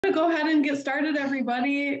Go ahead and get started,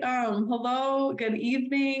 everybody. Hello, good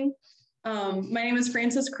evening. My name is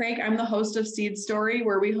Frances Craig. I'm the host of Seed Story,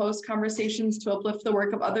 where we host conversations to uplift the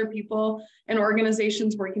work of other people and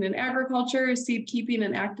organizations working in agriculture, seed keeping,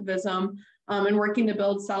 and activism, and working to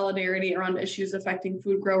build solidarity around issues affecting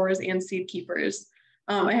food growers and seed keepers.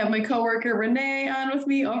 I have my coworker Renee on with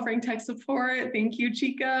me, offering tech support. Thank you,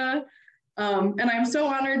 Chica. And I'm so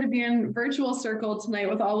honored to be in virtual circle tonight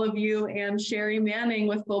with all of you and Sherry Manning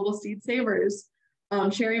with Global Seed Savers.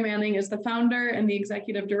 Sherry Manning is the founder and the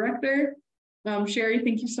executive director. Sherry,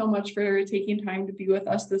 thank you so much for taking time to be with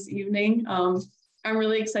us this evening. I'm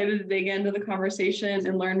really excited to dig into the conversation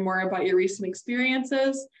and learn more about your recent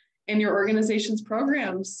experiences and your organization's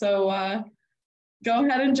programs. So go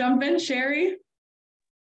ahead and jump in, Sherry.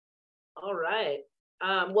 All right.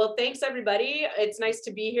 Well, thanks everybody. It's nice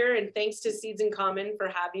to be here, and thanks to Seeds in Common for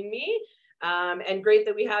having me. And great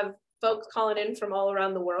that we have folks calling in from all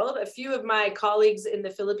around the world. A few of my colleagues in the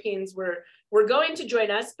Philippines were going to join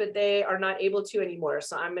us, but they are not able to anymore.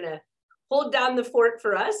 So I'm gonna hold down the fort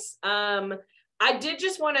for us. I did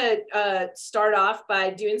just want to start off by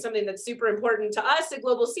doing something that's super important to us at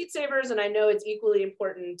Global Seed Savers, and I know it's equally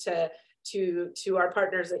important to our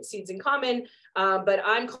partners at Seeds in Common. But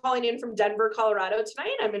I'm calling in from Denver, Colorado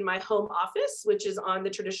tonight. I'm in my home office, which is on the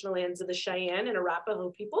traditional lands of the Cheyenne and Arapaho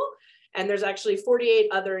people. And there's actually 48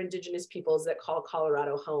 other indigenous peoples that call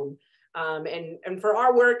Colorado home. And for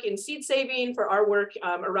our work in seed saving, for our work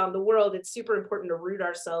around the world, it's super important to root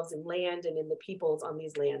ourselves in land and in the peoples on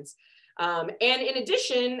these lands. And in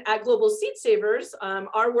addition, at Global Seed Savers,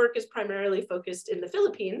 our work is primarily focused in the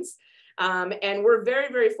Philippines. And we're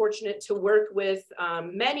very, very fortunate to work with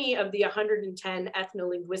many of the 110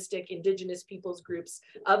 ethno-linguistic indigenous peoples groups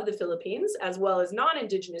of the Philippines, as well as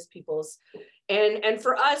non-indigenous peoples. And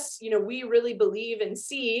for us, you know, we really believe and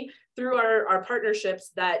see through our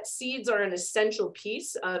partnerships that seeds are an essential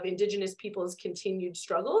piece of indigenous peoples' continued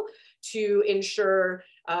struggle to ensure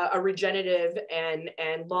a regenerative and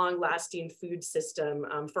long-lasting food system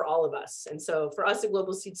for all of us. And so for us at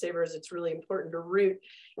Global Seed Savers, it's really important to root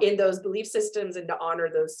in those belief systems and to honor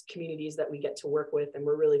those communities that we get to work with. And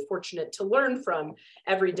we're really fortunate to learn from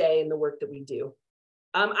every day in the work that we do.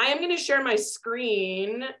 I am going to share my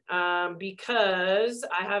screen because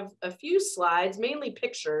I have a few slides, mainly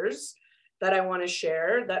pictures, that I want to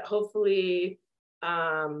share that hopefully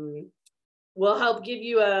will help give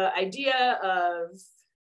you an idea of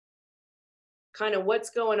kind of what's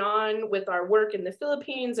going on with our work in the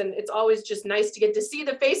Philippines. And it's always just nice to get to see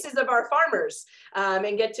the faces of our farmers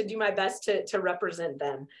and get to do my best to represent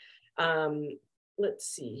them. Let's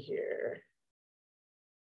see here.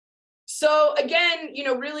 So again, you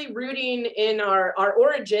know, really rooting in our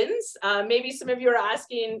origins. Maybe some of you are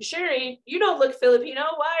asking, Sherry, you don't look Filipino.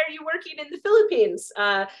 Why are you working in the Philippines?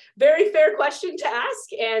 Very fair question to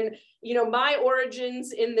ask. And, you know, my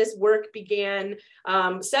origins in this work began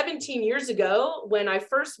 17 years ago when I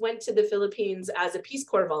first went to the Philippines as a Peace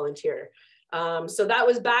Corps volunteer. So that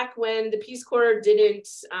was back when the Peace Corps you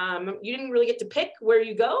didn't really get to pick where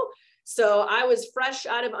you go. So I was fresh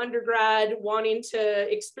out of undergrad, wanting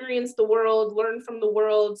to experience the world, learn from the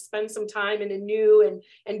world, spend some time in a new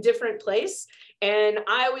and different place. And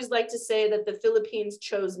I always like to say that the Philippines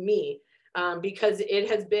chose me because it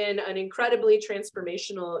has been an incredibly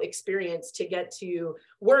transformational experience to get to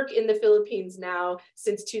work in the Philippines now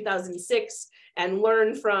since 2006 and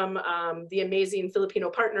learn from the amazing Filipino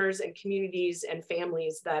partners and communities and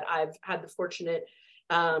families that I've had the fortunate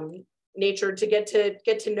nature to get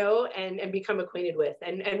to know and become acquainted with.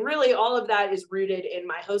 And really all of that is rooted in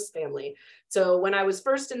my host family. So when I was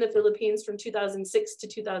first in the Philippines from 2006 to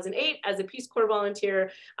 2008 as a Peace Corps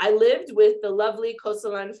volunteer, I lived with the lovely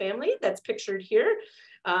Cosalan family that's pictured here.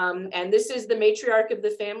 And this is the matriarch of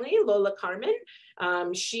the family, Lola Carmen.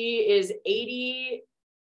 She is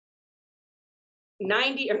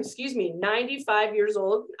 95 years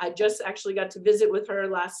old. I just actually got to visit with her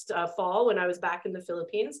last fall when I was back in the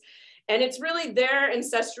Philippines. And it's really their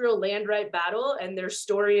ancestral land right battle and their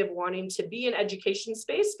story of wanting to be an education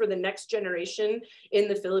space for the next generation in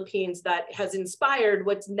the Philippines that has inspired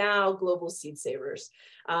what's now Global Seed Savers.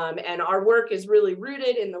 And our work is really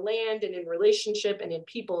rooted in the land and in relationship and in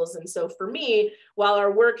peoples. And so for me, while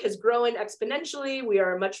our work has grown exponentially, we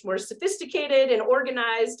are a much more sophisticated and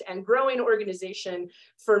organized and growing organization.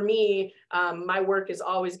 For me, my work is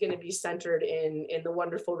always going to be centered in the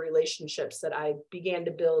wonderful relationships that I began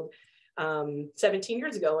to build 17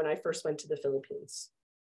 years ago when I first went to the Philippines.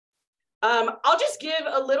 I'll just give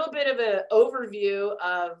a little bit of an overview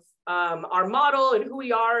of our model and who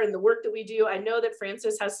we are and the work that we do. I know that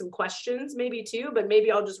Frances has some questions maybe too, but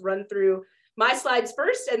maybe I'll just run through my slides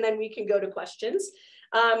first, and then we can go to questions.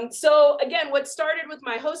 So again, what started with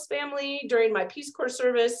my host family during my Peace Corps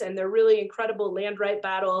service and their really incredible land right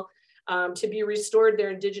battle to be restored their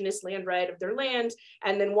indigenous land right of their land,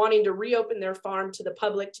 and then wanting to reopen their farm to the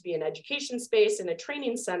public to be an education space and a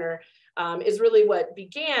training center is really what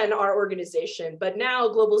began our organization. But now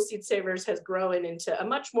Global Seed Savers has grown into a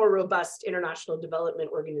much more robust international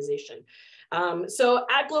development organization. So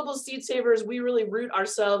at Global Seed Savers, we really root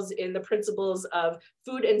ourselves in the principles of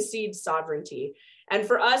food and seed sovereignty. And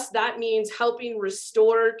for us, that means helping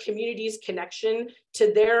restore communities' connection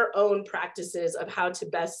to their own practices of how to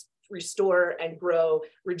best restore and grow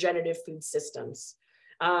regenerative food systems.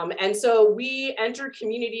 And so we enter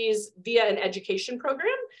communities via an education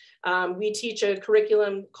program. We teach a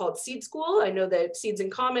curriculum called Seed School. I know that Seeds in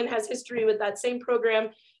Common has history with that same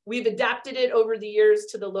program. We've adapted it over the years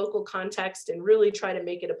to the local context and really try to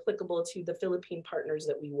make it applicable to the Philippine partners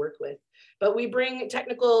that we work with. But we bring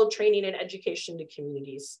technical training and education to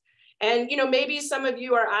communities. And maybe some of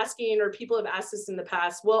you are asking, or people have asked this in the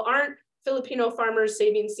past, well, aren't Filipino farmers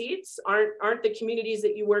saving seeds? Aren't the communities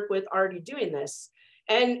that you work with already doing this?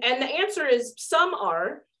 And the answer is some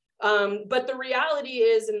are, but the reality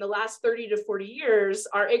is in the last 30 to 40 years,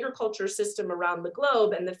 our agriculture system around the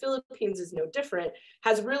globe, and the Philippines is no different,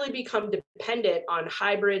 has really become dependent on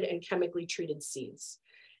hybrid and chemically treated seeds.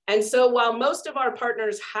 And so while most of our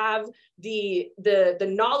partners have the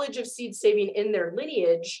knowledge of seed saving in their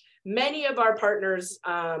lineage, many of our partners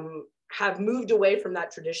have moved away from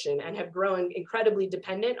that tradition and have grown incredibly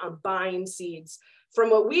dependent on buying seeds from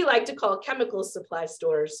what we like to call chemical supply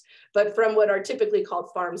stores, but from what are typically called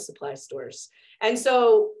farm supply stores. And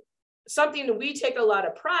so something that we take a lot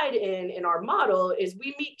of pride in our model is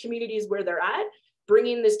we meet communities where they're at,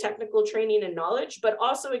 bringing this technical training and knowledge, but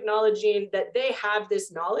also acknowledging that they have this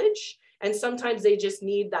knowledge and sometimes they just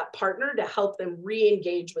need that partner to help them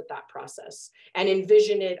re-engage with that process and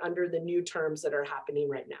envision it under the new terms that are happening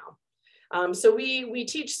right now. So we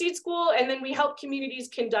teach Seed School, and then we help communities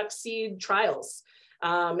conduct seed trials.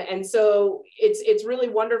 And so it's really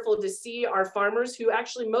wonderful to see our farmers, who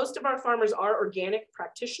actually most of our farmers are organic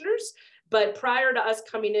practitioners, but prior to us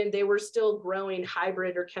coming in, they were still growing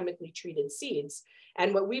hybrid or chemically treated seeds.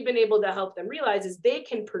 And what we've been able to help them realize is they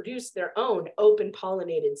can produce their own open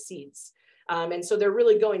pollinated seeds. And so they're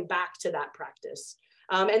really going back to that practice.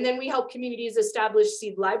 And then we help communities establish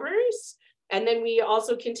seed libraries. And then we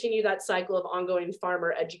also continue that cycle of ongoing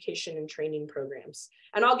farmer education and training programs.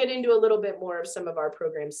 And I'll get into a little bit more of some of our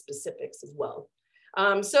program specifics as well.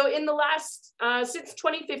 So in the last, since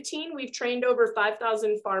 2015, we've trained over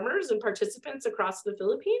 5,000 farmers and participants across the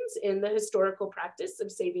Philippines in the historical practice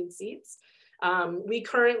of saving seeds. We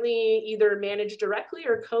currently either manage directly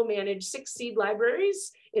or co-manage 6 seed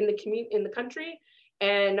libraries in the country.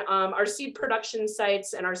 And our seed production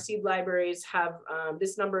sites and our seed libraries have,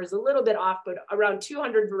 this number is a little bit off, but around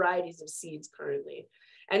 200 varieties of seeds currently.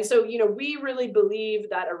 And so, we really believe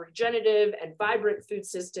that a regenerative and vibrant food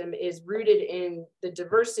system is rooted in the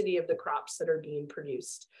diversity of the crops that are being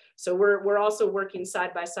produced. So we're also working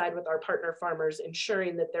side by side with our partner farmers,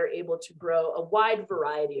 ensuring that they're able to grow a wide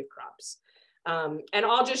variety of crops. And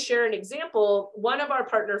I'll just share an example. One of our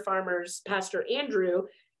partner farmers, Pastor Andrew,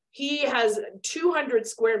 he has 200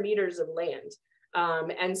 square meters of land.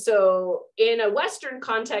 And so in a Western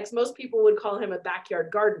context, most people would call him a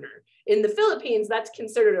backyard gardener. In the Philippines, that's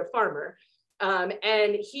considered a farmer.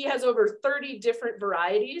 And he has over 30 different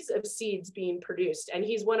varieties of seeds being produced. And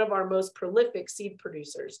he's one of our most prolific seed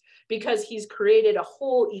producers because he's created a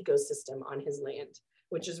whole ecosystem on his land,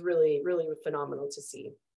 which is really, really phenomenal to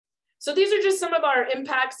see. So these are just some of our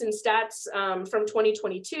impacts and stats from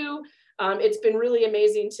 2022. It's been really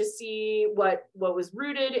amazing to see what was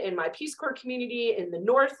rooted in my Peace Corps community in the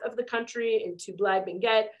north of the country, in Tublai,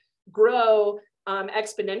 Benguet, grow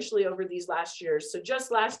exponentially over these last years. So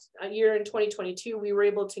just last year in 2022, we were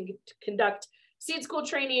able to conduct Seed School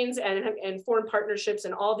trainings and form partnerships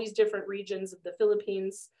in all these different regions of the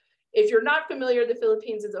Philippines. If you're not familiar, the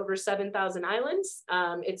Philippines is over 7,000 islands.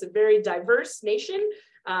 It's a very diverse nation.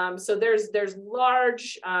 So there's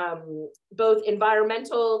large, both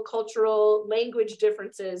environmental, cultural, language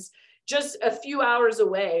differences, just a few hours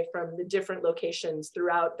away from the different locations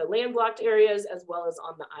throughout the landlocked areas, as well as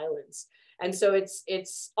on the islands. And so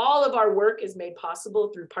it's all of our work is made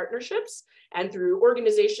possible through partnerships and through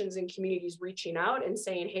organizations and communities reaching out and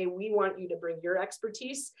saying, hey, we want you to bring your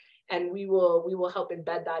expertise, and we will help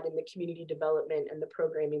embed that in the community development and the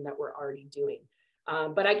programming that we're already doing.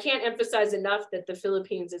 But I can't emphasize enough that the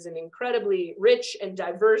Philippines is an incredibly rich and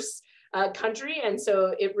diverse country. And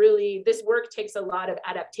so it really, this work takes a lot of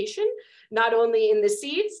adaptation, not only in the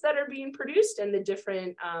seeds that are being produced and the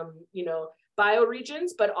different, you know,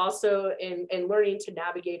 bioregions, but also in learning to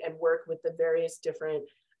navigate and work with the various different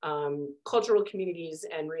cultural communities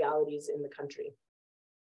and realities in the country.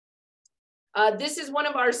 This is one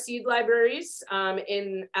of our seed libraries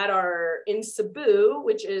in Cebu,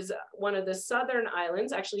 which is one of the southern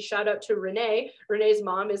islands. Actually, shout out to Renee. Renee's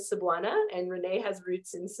mom is Cebuana, and Renee has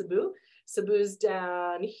roots in Cebu. Cebu's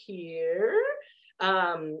down here.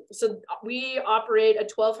 So we operate a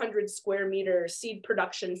 1,200 square meter seed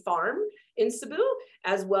production farm in Cebu,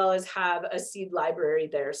 as well as have a seed library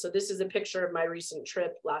there. So this is a picture of my recent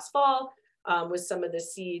trip last fall. With some of the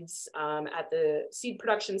seeds at the seed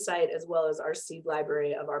production site, as well as our seed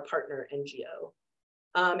library of our partner NGO.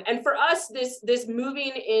 And for us, this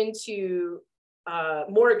moving into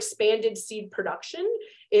more expanded seed production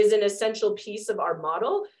is an essential piece of our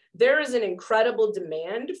model. There is an incredible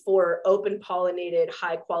demand for open pollinated,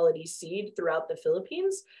 high quality seed throughout the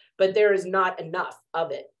Philippines, but there is not enough of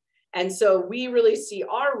it. And so we really see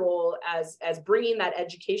our role as bringing that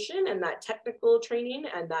education and that technical training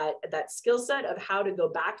and that skill set of how to go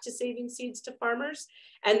back to saving seeds to farmers.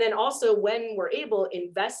 And then also when we're able,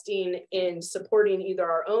 investing in supporting either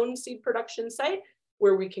our own seed production site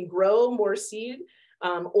where we can grow more seed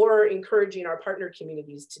or encouraging our partner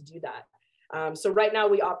communities to do that. So right now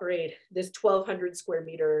we operate this 1,200 square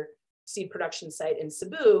meter seed production site in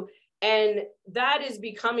Cebu. And that is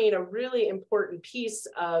becoming a really important piece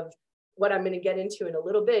of what I'm going to get into in a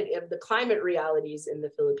little bit of the climate realities in the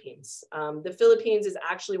Philippines. The Philippines is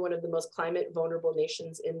actually one of the most climate vulnerable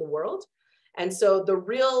nations in the world. And so the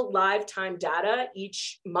real live time data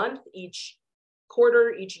each month, each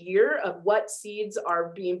quarter, each year of what seeds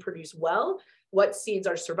are being produced well, what seeds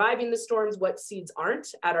are surviving the storms, what seeds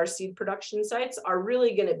aren't at our seed production sites are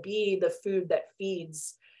really going to be the food that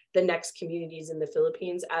feeds the next communities in the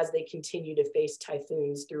Philippines as they continue to face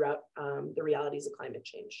typhoons throughout the realities of climate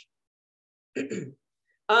change.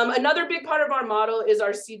 Another big part of our model is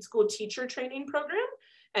our Seed School teacher training program.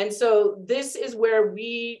 And so this is where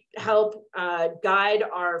we help guide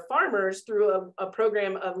our farmers through a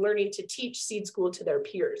program of learning to teach Seed School to their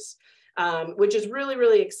peers. Which is really,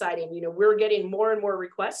 really exciting. You know, we're getting more and more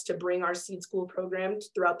requests to bring our Seed School program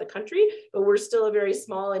throughout the country, but we're still a very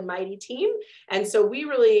small and mighty team. And so we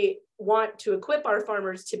really want to equip our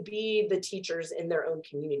farmers to be the teachers in their own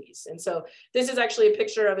communities. And so this is actually a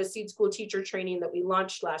picture of a Seed School teacher training that we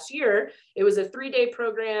launched last year. It was a 3-day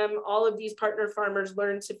program. All of these partner farmers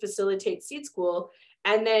learned to facilitate Seed School.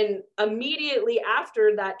 And then immediately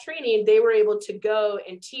after that training, they were able to go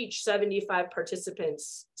and teach 75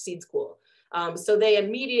 participants Seed School. So they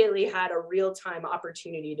immediately had a real-time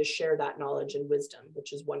opportunity to share that knowledge and wisdom,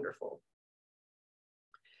 which is wonderful.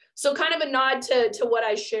 So kind of a nod to what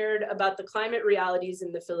I shared about the climate realities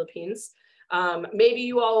in the Philippines. Maybe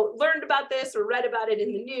you all learned about this or read about it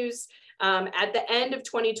in the news. At the end of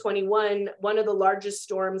 2021, one of the largest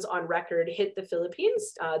storms on record hit the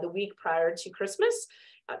Philippines the week prior to Christmas,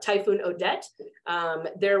 Typhoon Odette.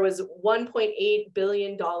 There was $1.8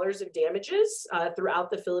 billion of damages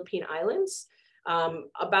throughout the Philippine Islands.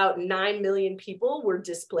 About 9 million people were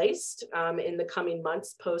displaced in the coming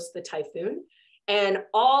months post the typhoon. And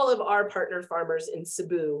all of our partner farmers in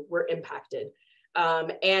Cebu were impacted.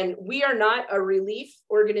 And we are not a relief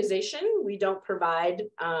organization. We don't provide,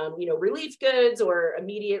 relief goods or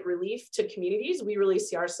immediate relief to communities. We really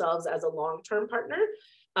see ourselves as a long-term partner.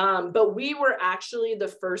 But we were actually the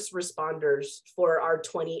first responders for our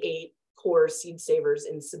 28 core seed savers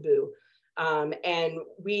in Cebu. And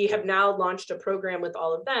we have now launched a program with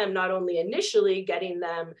all of them, not only initially getting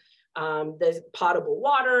them the potable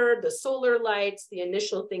water, the solar lights, the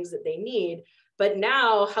initial things that they need, but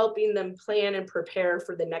now helping them plan and prepare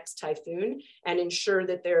for the next typhoon and ensure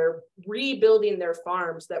that they're rebuilding their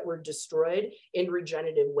farms that were destroyed in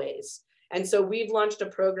regenerative ways. And so we've launched a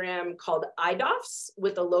program called IDOFS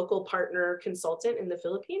with a local partner consultant in the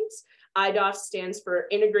Philippines. IDOFS stands for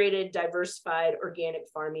Integrated Diversified Organic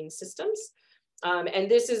Farming Systems. And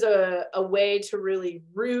this is a way to really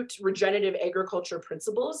root regenerative agriculture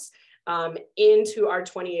principles into our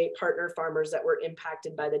 28 partner farmers that were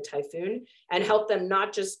impacted by the typhoon and help them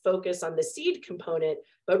not just focus on the seed component,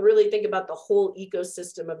 but really think about the whole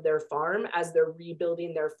ecosystem of their farm as they're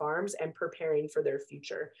rebuilding their farms and preparing for their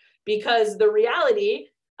future. Because the reality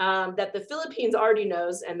that the Philippines already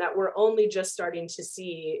knows and that we're only just starting to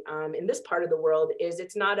see in this part of the world is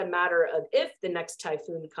it's not a matter of if the next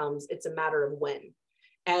typhoon comes, it's a matter of when.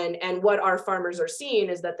 And what our farmers are seeing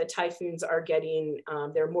is that the typhoons are getting,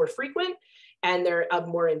 they're more frequent and they're of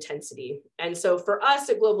more intensity. And so for us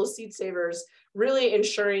at Global Seed Savers, really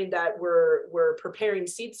ensuring that we're preparing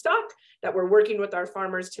seed stock, that we're working with our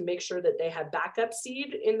farmers to make sure that they have backup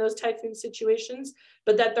seed in those typhoon situations,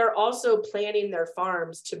 but that they're also planning their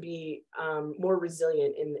farms to be more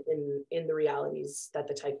resilient in the realities that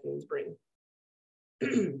the typhoons bring.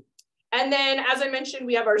 And then, as I mentioned,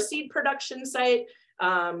 we have our seed production site.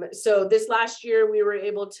 So this last year, we were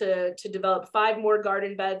able to develop 5 more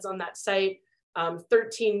garden beds on that site.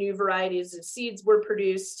 13 new varieties of seeds were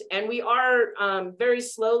produced, and we are very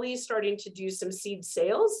slowly starting to do some seed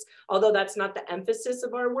sales, although that's not the emphasis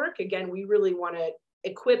of our work. Again, we really want to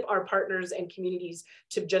equip our partners and communities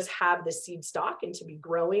to just have the seed stock and to be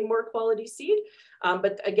growing more quality seed.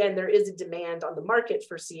 But again, there is a demand on the market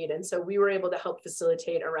for seed. And so we were able to help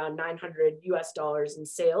facilitate around $900 in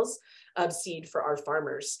sales of seed for our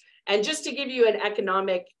farmers. And just to give you an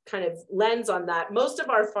economic kind of lens on that, most of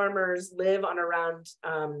our farmers live on around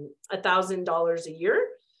 $1,000 a year.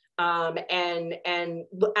 And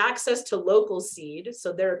access to local seed,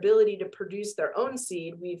 so their ability to produce their own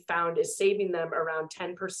seed, we've found is saving them around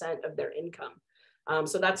 10% of their income.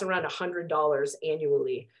 So that's around $100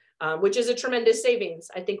 annually, which is a tremendous savings.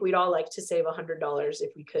 I think we'd all like to save $100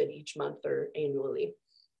 if we could each month or annually.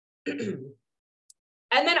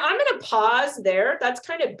 And then I'm going to pause there. That's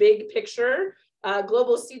kind of big picture.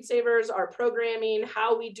 Global Seed Savers, our programming,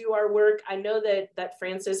 how we do our work. I know that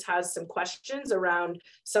Francis has some questions around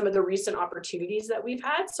some of the recent opportunities that we've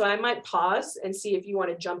had. So I might pause and see if you want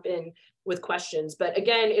to jump in with questions. But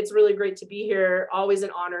again, it's really great to be here. Always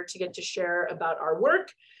an honor to get to share about our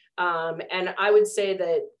work. And I would say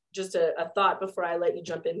that just a thought before I let you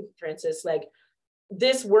jump in, Francis, like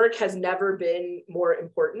this work has never been more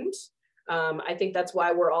important. I think that's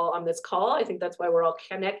why we're all on this call. I think that's why we're all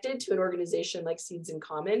connected to an organization like Seeds in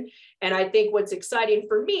Common. And I think what's exciting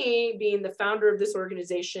for me, being the founder of this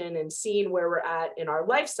organization and seeing where we're at in our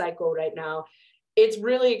life cycle right now, it's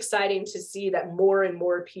really exciting to see that more and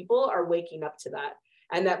more people are waking up to that,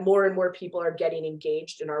 and that more and more people are getting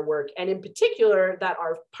engaged in our work. And in particular, that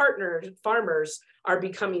our partner farmers are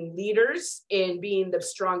becoming leaders in being the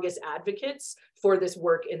strongest advocates for this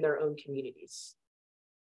work in their own communities.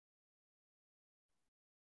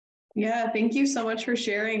 Yeah, thank you so much for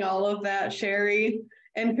sharing all of that, Sherry.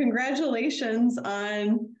 And congratulations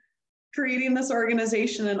on creating this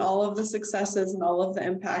organization and all of the successes and all of the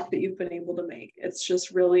impact that you've been able to make. It's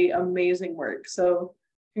just really amazing work. So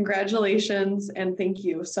congratulations and thank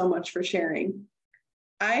you so much for sharing.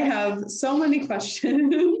 I have so many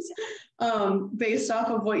questions based off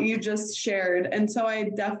of what you just shared. And so I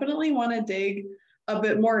definitely want to dig a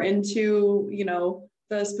bit more into,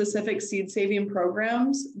 the specific seed saving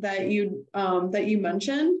programs that you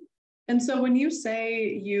mentioned. And so when you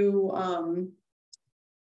say you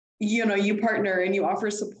partner and you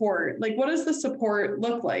offer support, like what does the support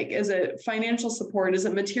look like? Is it financial support? Is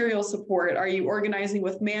it material support? Are you organizing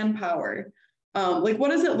with manpower? Like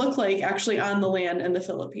what does it look like actually on the land in the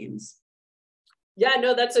Philippines? Yeah,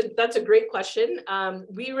 no, that's a great question.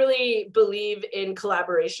 We really believe in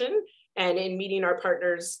collaboration and in meeting our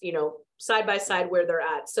partners, side by side where they're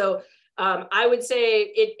at. So I would say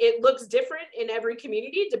it looks different in every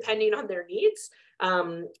community depending on their needs.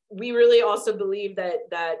 We really also believe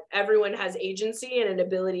that everyone has agency and an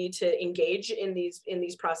ability to engage in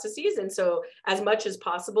these processes. And so as much as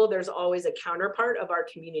possible, there's always a counterpart of our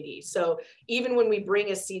community. So even when we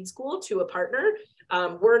bring a seed school to a partner,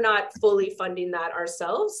 we're not fully funding that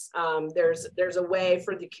ourselves. There's a way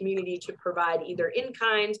for the community to provide either in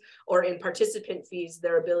kind or in participant fees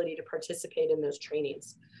their ability to participate in those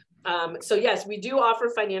trainings. So yes, we do offer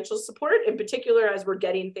financial support, in particular as we're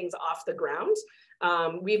getting things off the ground.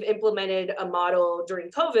 We've implemented a model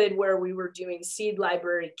during COVID where we were doing seed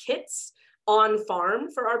library kits on farm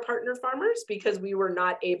for our partner farmers because we were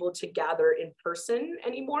not able to gather in person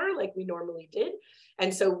anymore like we normally did.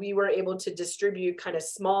 And so we were able to distribute kind of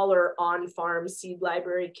smaller on-farm seed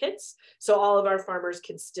library kits. So all of our farmers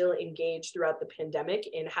could still engage throughout the pandemic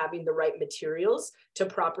in having the right materials to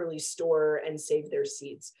properly store and save their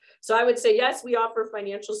seeds. So I would say, yes, we offer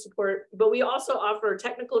financial support, but we also offer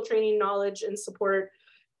technical training, knowledge, and support.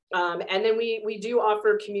 And then we do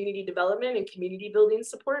offer community development and community building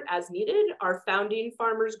support as needed. Our founding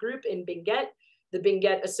farmers group in Benguet, the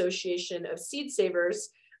Benguet Association of Seed Savers,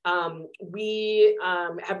 we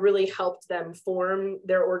have really helped them form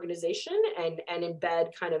their organization and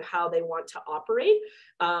embed kind of how they want to operate.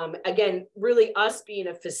 Again, really us being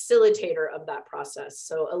a facilitator of that process.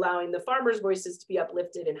 So allowing the farmers' voices to be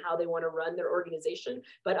uplifted in how they want to run their organization,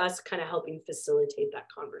 but us kind of helping facilitate that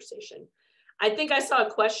conversation. I think I saw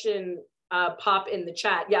a question pop in the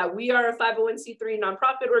chat. Yeah, we are a 501c3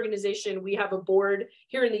 nonprofit organization. We have a board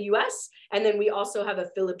here in the US, and then we also have a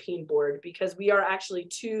Philippine board because we are actually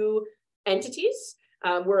two entities.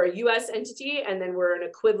 We're a US entity, and then we're an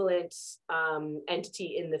equivalent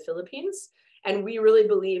entity in the Philippines. And we really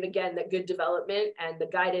believe, again, that good development and the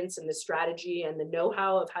guidance and the strategy and the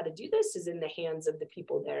know-how of how to do this is in the hands of the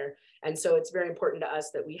people there. And so it's very important to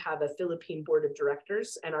us that we have a Philippine board of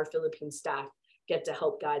directors, and our Philippine staff get to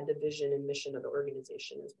help guide the vision and mission of the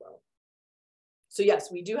organization as well. So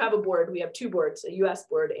yes, we do have a board. We have two boards, a US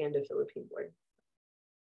board and a Philippine board.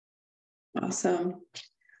 Awesome.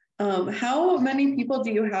 How many people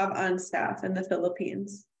do you have on staff in the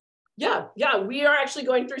Philippines? Yeah, we are actually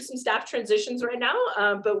going through some staff transitions right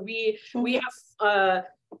now, but we have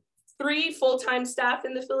 3 full-time staff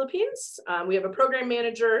in the Philippines. We have a program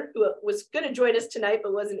manager who was going to join us tonight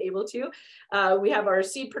but wasn't able to. We have our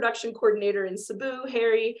seed production coordinator in Cebu,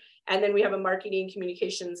 Harry, and then we have a marketing,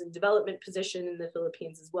 communications, and development position in the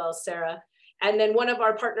Philippines as well, Sarah. And then one of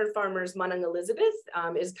our partner farmers, Manang Elizabeth,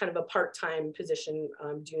 is kind of a part-time position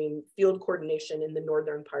doing field coordination in the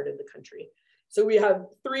northern part of the country. So we have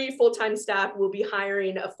 3 full-time staff. We'll be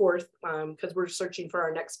hiring a 4th because we're searching for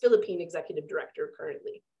our next Philippine executive director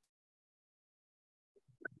currently.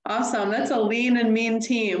 Awesome. That's a lean and mean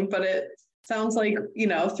team, but it sounds like, you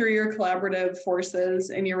know, through your collaborative forces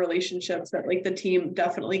and your relationships that like the team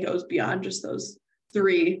definitely goes beyond just those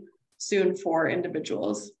 3, soon 4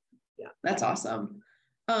 individuals. Yeah, that's awesome.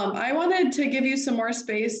 I wanted to give you some more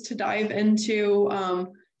space to dive into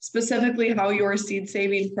specifically how your seed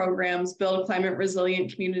saving programs build climate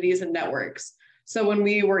resilient communities and networks. So when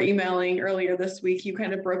we were emailing earlier this week, you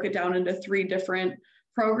kind of broke it down into 3 different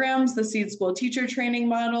programs: the Seed School Teacher Training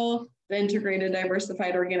Model, the Integrated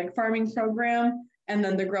Diversified Organic Farming Program, and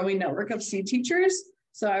then the Growing Network of Seed Teachers.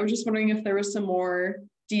 So I was just wondering if there was some more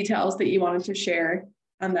details that you wanted to share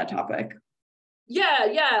on that topic. Yeah,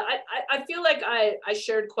 I feel like I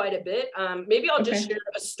shared quite a bit. Maybe I'll just share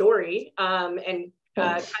a story and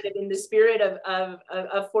kind of in the spirit of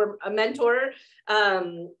a mentor.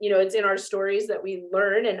 You know, it's in our stories that we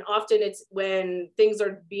learn, and often it's when things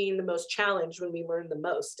are being the most challenged when we learn the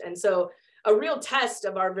most. And so a real test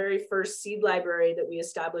of our very first seed library that we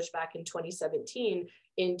established back in 2017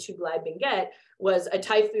 in Tughlai, Benguet was a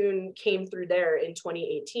typhoon came through there in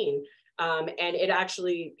 2018. And it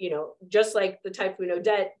actually, you know, just like the Typhoon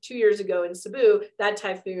Odette 2 years ago in Cebu, that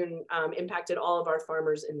typhoon impacted all of our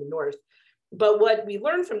farmers in the north. But what we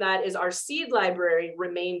learned from that is our seed library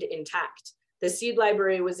remained intact. The seed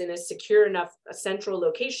library was in a secure enough central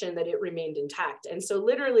location that it remained intact. And so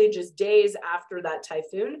literally just days after that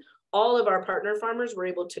typhoon, all of our partner farmers were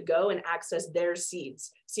able to go and access their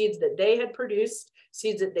seeds that they had produced,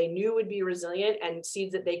 seeds that they knew would be resilient, and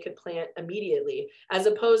seeds that they could plant immediately, as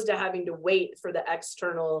opposed to having to wait for the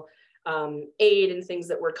external aid and things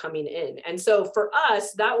that were coming in. And so for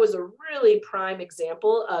us, that was a really prime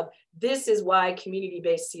example of this is why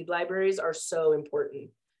community-based seed libraries are so important,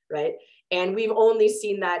 right? And we've only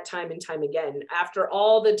seen that time and time again. After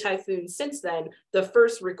all the typhoons since then, the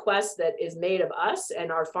first request that is made of us and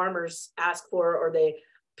our farmers ask for, or the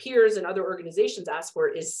peers and other organizations ask for,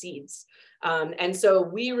 is seeds. And so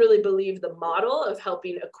we really believe the model of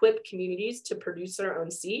helping equip communities to produce their own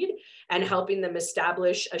seed and helping them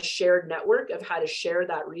establish a shared network of how to share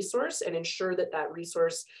that resource and ensure that that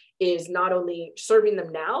resource is not only serving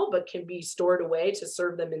them now, but can be stored away to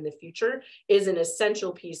serve them in the future is an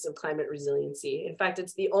essential piece of climate resiliency. In fact,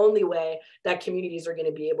 it's the only way that communities are going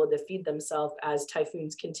to be able to feed themselves as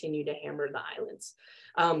typhoons continue to hammer the islands.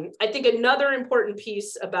 I think another important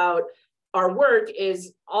piece about our work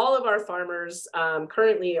is all of our farmers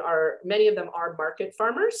currently many of them are market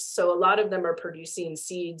farmers. So a lot of them are producing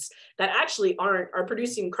seeds that actually are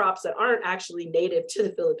producing crops that aren't actually native to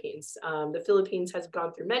the Philippines. The Philippines has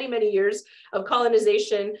gone through many, many years of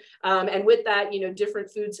colonization. And with that, you know, different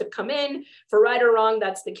foods have come in. For right or wrong,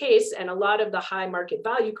 that's the case. And a lot of the high market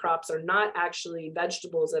value crops are not actually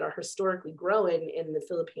vegetables that are historically grown in the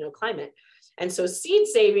Filipino climate. And so seed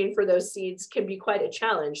saving for those seeds can be quite a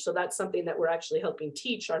challenge. So that's something that we're actually helping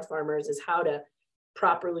teach our farmers is how to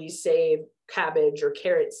properly save cabbage or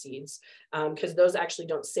carrot seeds, because those actually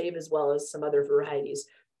don't save as well as some other varieties.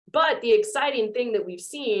 But the exciting thing that we've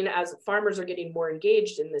seen as farmers are getting more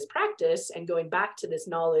engaged in this practice and going back to this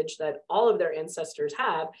knowledge that all of their ancestors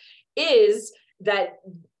have is that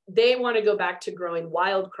they want to go back to growing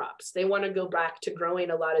wild crops. They want to go back to growing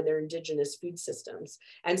a lot of their indigenous food systems.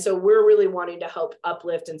 And so we're really wanting to help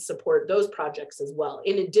uplift and support those projects as well,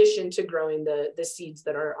 in addition to growing the seeds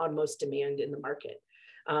that are on most demand in the market.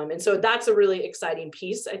 And so that's a really exciting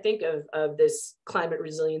piece, I think, of this climate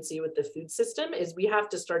resiliency with the food system, is we have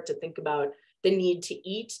to start to think about the need to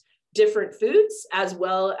eat different foods, as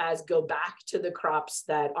well as go back to the crops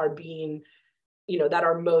that are being, that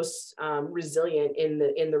are most resilient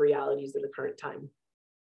in the realities of the current time.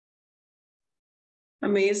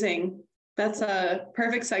 Amazing. That's a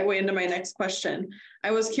perfect segue into my next question.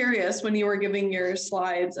 I was curious when you were giving your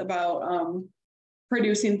slides about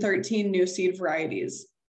producing 13 new seed varieties.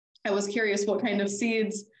 I was curious what kind of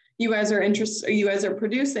seeds you guys are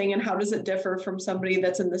producing, and how does it differ from somebody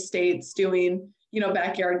that's in the States doing,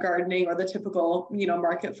 backyard gardening or the typical,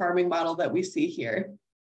 market farming model that we see here?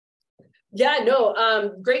 Yeah,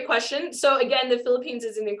 no, great question. So again, the Philippines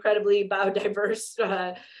is an incredibly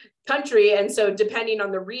biodiverse country. And so depending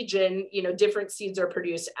on the region, different seeds are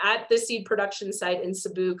produced. At the seed production site in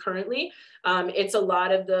Cebu currently, it's a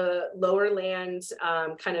lot of the lower land,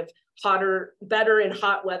 kind of better in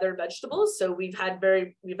hot weather vegetables. So we've had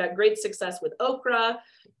great success with okra.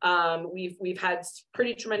 We've had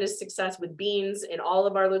pretty tremendous success with beans in all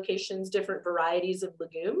of our locations, different varieties of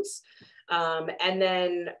legumes. And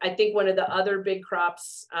then I think one of the other big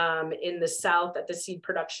crops in the South at the seed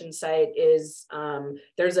production site is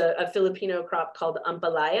there's a Filipino crop called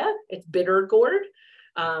ampalaya. It's bitter gourd.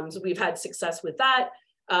 So we've had success with that.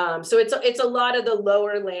 So it's a lot of the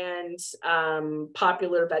lower land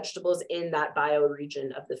popular vegetables in that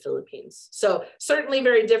bioregion of the Philippines. So certainly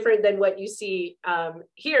very different than what you see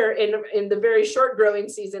here in the very short growing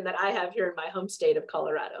season that I have here in my home state of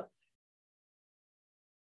Colorado.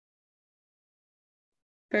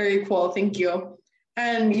 Very cool, thank you.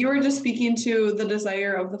 And you were just speaking to the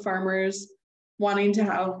desire of the farmers wanting to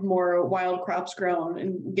have more wild crops grown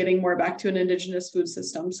and getting more back to an indigenous food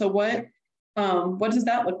system. So what does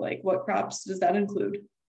that look like? What crops does that include?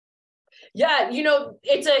 Yeah,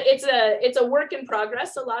 it's a work in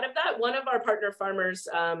progress, a lot of that. One of our partner farmers,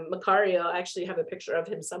 Macario, I actually have a picture of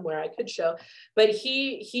him somewhere I could show, but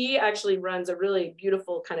he actually runs a really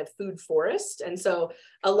beautiful kind of food forest. And so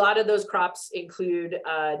a lot of those crops include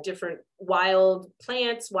different wild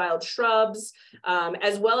plants, wild shrubs,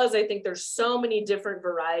 as well as I think there's so many different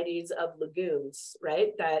varieties of legumes,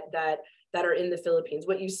 right? That are in the Philippines.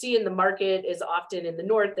 What you see in the market is often in the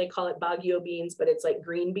north, they call it Baguio beans, but it's like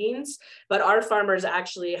green beans. But our farmers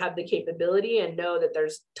actually have the capability and know that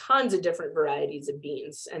there's tons of different varieties of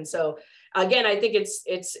beans. And so again, I think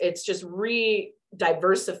it's just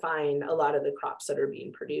diversifying a lot of the crops that are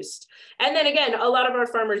being produced. And then again, a lot of our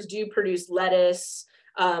farmers do produce lettuce,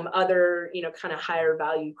 other, kind of higher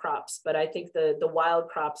value crops. But I think the wild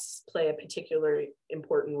crops play a particularly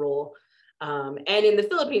important role. And in the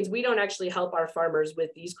Philippines, we don't actually help our farmers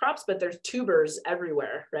with these crops, but there's tubers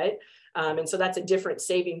everywhere, right? And so that's a different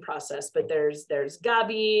saving process, but there's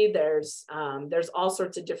gabi, there's all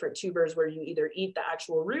sorts of different tubers where you either eat the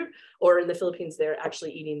actual root, or in the Philippines, they're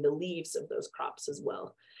actually eating the leaves of those crops as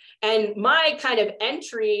well. And my kind of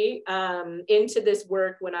entry into this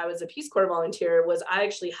work when I was a Peace Corps volunteer was I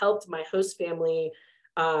actually helped my host family.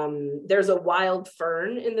 There's a wild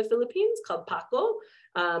fern in the Philippines called paco.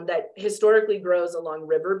 That historically grows along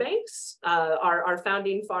riverbanks. Our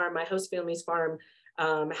founding farm, my host family's farm,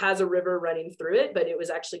 has a river running through it, but it was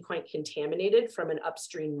actually quite contaminated from an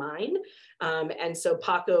upstream mine. And so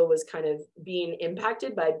paco was kind of being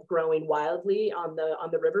impacted by growing wildly on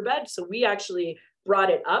the riverbed. So we actually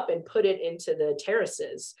brought it up and put it into the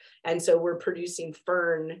terraces. And so we're producing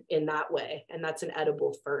fern in that way. And that's an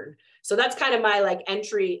edible fern. So that's kind of my like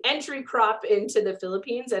entry crop into the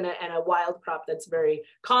Philippines, and a wild crop that's very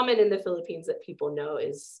common in the Philippines that people know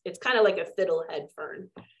it's kind of like a fiddlehead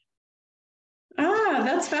fern. Ah,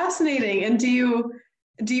 that's fascinating. And do you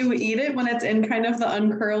eat it when it's in kind of the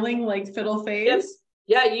uncurling like fiddle phase? Yep.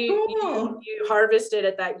 Yeah, you harvest it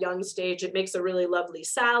at that young stage. It makes a really lovely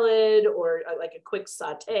salad, or like a quick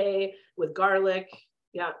saute with garlic.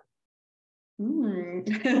 Yeah.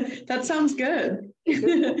 That sounds good.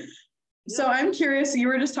 So I'm curious, you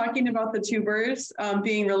were just talking about the tubers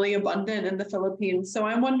being really abundant in the Philippines. So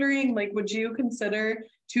I'm wondering, like, would you consider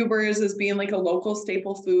tubers as being like a local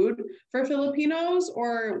staple food for Filipinos,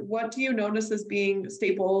 or what do you notice as being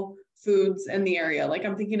staple foods in the area? Like,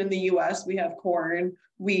 I'm thinking in the US, we have corn,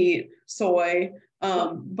 wheat, soy,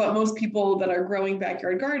 but most people that are growing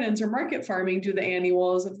backyard gardens or market farming do the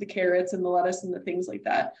annuals of the carrots and the lettuce and the things like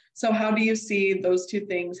that. So how do you see those two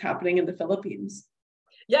things happening in the Philippines?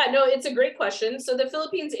 Yeah, no, it's a great question. So the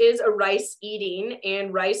Philippines is a rice eating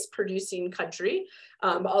and rice producing country.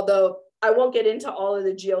 Although I won't get into all of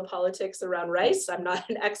the geopolitics around rice. I'm not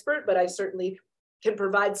an expert, but I certainly can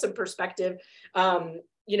provide some perspective.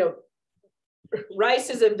 rice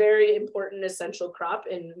is a very important essential crop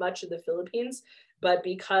in much of the Philippines, but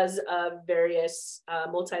because of various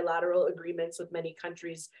multilateral agreements with many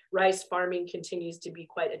countries, rice farming continues to be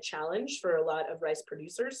quite a challenge for a lot of rice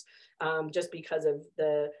producers, just because of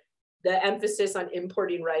the emphasis on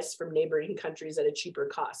importing rice from neighboring countries at a cheaper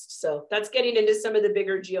cost. So that's getting into some of the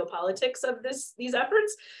bigger geopolitics of these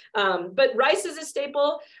efforts. But rice is a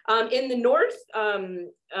staple. In the north,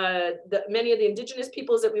 many of the indigenous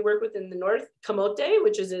peoples that we work with in the north, camote,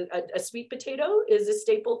 which is a sweet potato, is a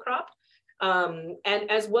staple crop. And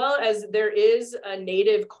as well as there is a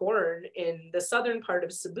native corn in the southern part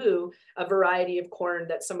of Cebu, a variety of corn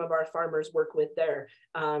that some of our farmers work with there.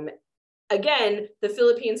 Again, the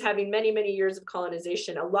Philippines having many, many years of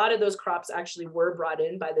colonization, a lot of those crops actually were brought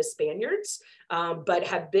in by the Spaniards, but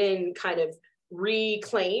have been kind of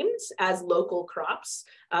reclaimed as local crops,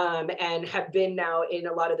 and have been now in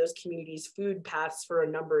a lot of those communities' food paths for a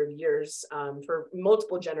number of years, for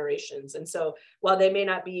multiple generations. And so while they may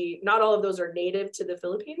not all of those are native to the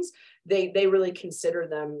Philippines, they really consider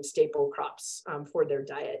them staple crops for their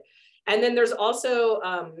diet. And then there's also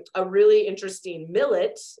a really interesting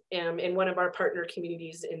millet in one of our partner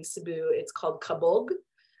communities in Cebu. It's called kabog.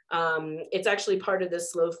 It's actually part of the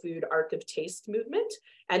Slow Food Arc of Taste movement.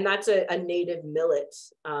 And that's a native millet,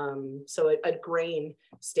 so a grain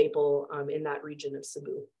staple in that region of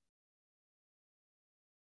Cebu.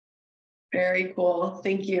 Very cool,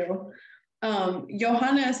 thank you.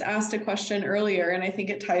 Johannes asked a question earlier, and I think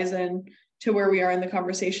it ties in to where we are in the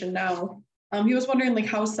conversation now. He was wondering, like,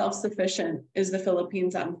 how self-sufficient is the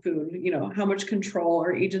Philippines on food? You know, how much control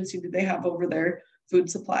or agency do they have over their food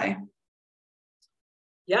supply?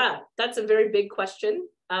 Yeah, that's a very big question.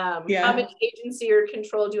 How much agency or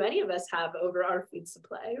control do any of us have over our food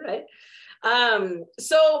supply, right?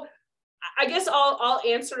 So I guess I'll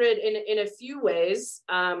answer it in a few ways.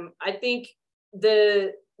 I think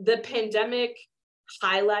the pandemic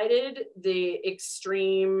highlighted the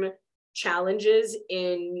extreme challenges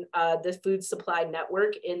in the food supply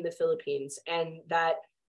network in the Philippines, and that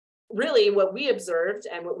really what we observed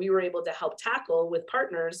and what we were able to help tackle with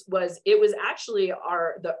partners was it was actually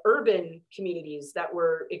the urban communities that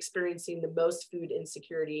were experiencing the most food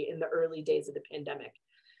insecurity in the early days of the pandemic,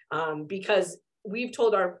 because we've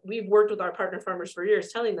worked with our partner farmers for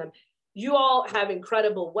years, telling them, you all have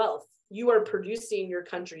incredible wealth, you are producing your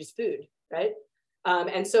country's food, right?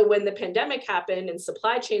 And so when the pandemic happened and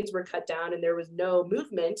supply chains were cut down and there was no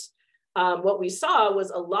movement, what we saw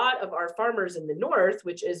was a lot of our farmers in the north,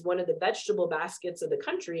 which is one of the vegetable baskets of the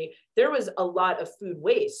country, there was a lot of food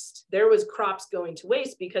waste. There was crops going to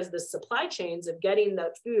waste because the supply chains of getting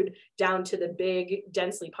the food down to the big,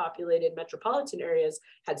 densely populated metropolitan areas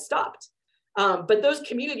had stopped. But those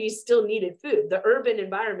communities still needed food. The urban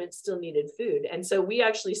environment still needed food. And so we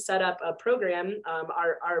actually set up a program.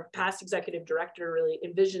 Our past executive director really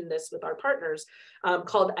envisioned this with our partners,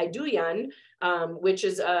 called Aiduyan, which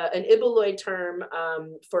is an Ibuloy term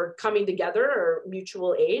for coming together or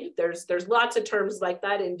mutual aid. There's lots of terms like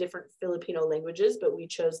that in different Filipino languages, but we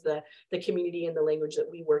chose the community and the language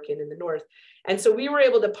that we work in the north. And so we were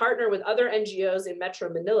able to partner with other NGOs in Metro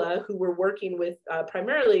Manila who were working with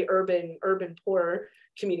primarily urban poor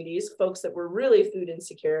communities, folks that were really food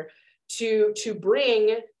insecure, to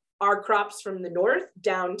bring our crops from the north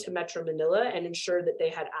down to Metro Manila and ensure that they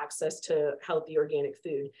had access to healthy organic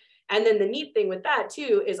food. And then the neat thing with that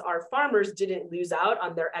too is our farmers didn't lose out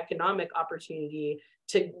on their economic opportunity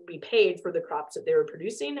to be paid for the crops that they were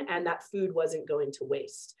producing, and that food wasn't going to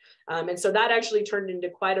waste. And so that actually turned into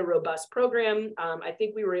quite a robust program. I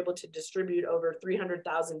think we were able to distribute over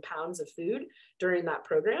 300,000 pounds of food during that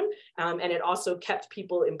program. And it also kept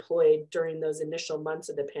people employed during those initial months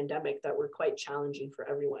of the pandemic that were quite challenging for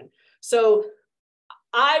everyone. So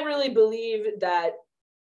I really believe that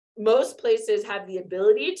most places have the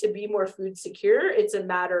ability to be more food secure. It's a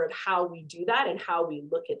matter of how we do that and how we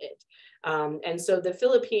look at it. And so the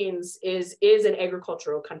Philippines is an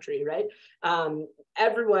agricultural country, right?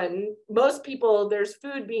 Most people, there's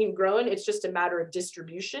food being grown. It's just a matter of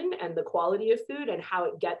distribution and the quality of food and how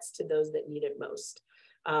it gets to those that need it most.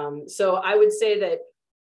 So I would say that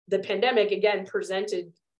the pandemic, again,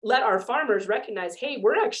 let our farmers recognize, hey,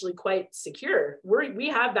 we're actually quite secure. We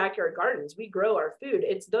have backyard gardens. We grow our food.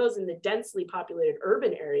 It's those in the densely populated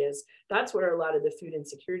urban areas. That's where a lot of the food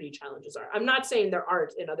insecurity challenges are. I'm not saying there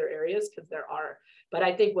aren't in other areas, because there are. But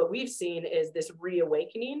I think what we've seen is this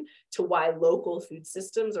reawakening to why local food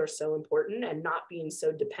systems are so important and not being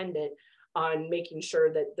so dependent on making sure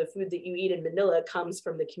that the food that you eat in Manila comes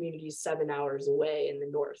from the communities 7 hours away in the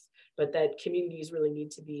north, but that communities really need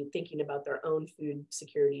to be thinking about their own food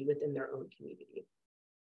security within their own community.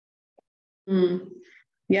 Mm.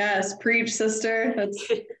 Yes, preach, sister.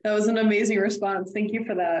 That was an amazing response. Thank you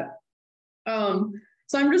for that.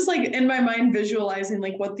 So I'm just like in my mind visualizing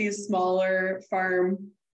like what these smaller farms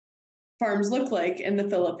look like in the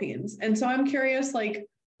Philippines. And so I'm curious, like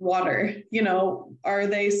water, are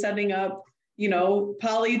they setting up,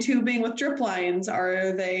 poly tubing with drip lines?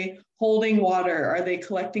 Are they holding water? Are they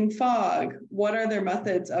collecting fog? What are their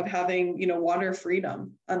methods of having, water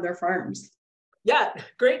freedom on their farms? Yeah,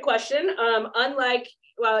 great question. Unlike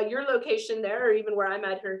your location there, or even where I'm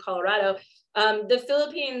at here in Colorado, the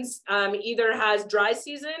Philippines either has dry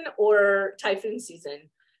season or typhoon season,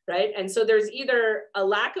 right? And so there's either a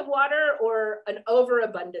lack of water or an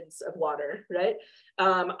overabundance of water, right?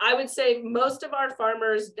 I would say most of our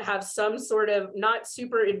farmers have some sort of, not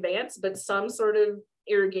super advanced, but some sort of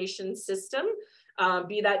irrigation system,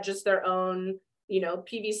 be that just their own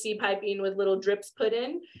PVC piping with little drips put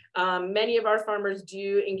in. Many of our farmers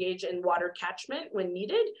do engage in water catchment when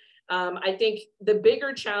needed. I think the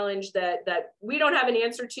bigger challenge that we don't have an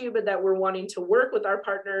answer to, but that we're wanting to work with our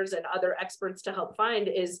partners and other experts to help find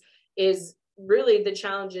is really the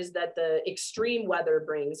challenges that the extreme weather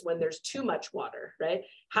brings when there's too much water, right?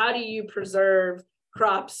 How do you preserve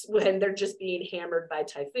crops when they're just being hammered by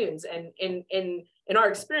typhoons? And in our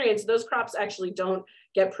experience, those crops actually don't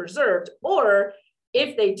get preserved, or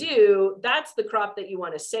if they do, that's the crop that you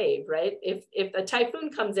want to save, right? If a typhoon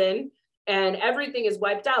comes in and everything is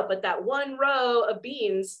wiped out, but that one row of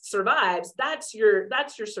beans survives, that's your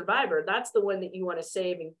survivor. That's the one that you want to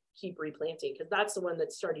save and keep replanting, because that's the one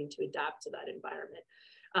that's starting to adapt to that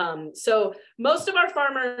environment. So most of our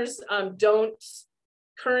farmers don't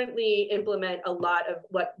currently implement a lot of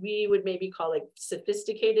what we would maybe call like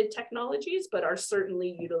sophisticated technologies, but are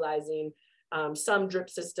certainly utilizing some drip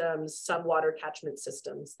systems, some water catchment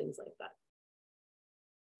systems, things like that.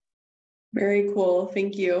 Very cool.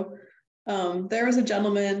 Thank you. There was a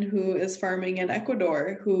gentleman who is farming in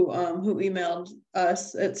Ecuador who emailed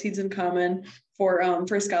us at Seeds in Common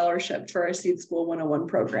for scholarship for our Seed School 101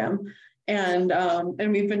 program. And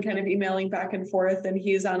we've been kind of emailing back and forth, and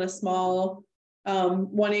he's on a small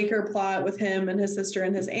 1 acre plot with him and his sister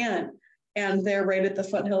and his aunt. And they're right at the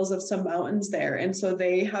foothills of some mountains there. And so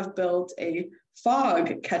they have built a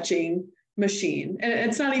fog catching machine. And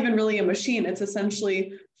it's not even really a machine. It's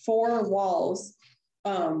essentially 4 walls.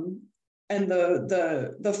 And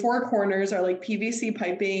the 4 corners are like PVC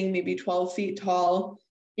piping, maybe 12 feet tall.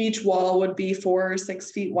 Each wall would be 4 or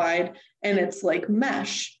 6 feet wide. And it's like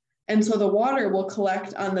mesh. And so the water will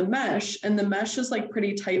collect on the mesh, and the mesh is like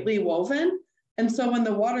pretty tightly woven. And so when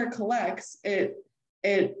the water collects, it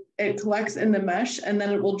collects in the mesh, and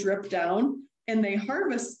then it will drip down, and they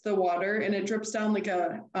harvest the water, and it drips down like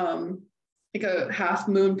a half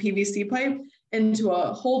moon PVC pipe into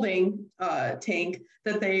a holding tank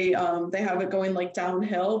that they have it going like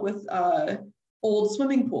downhill with old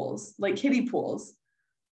swimming pools, like kiddie pools.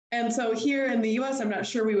 And so here in the US, I'm not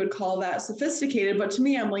sure we would call that sophisticated, but to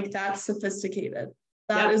me, I'm like, that's sophisticated.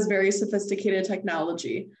 That is very sophisticated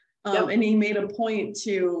technology. And he made a point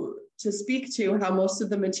to speak to how most of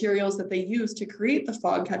the materials that they used to create the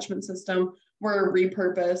fog catchment system were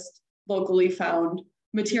repurposed, locally found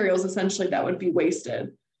materials, essentially, that would be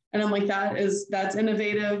wasted. And I'm like, that's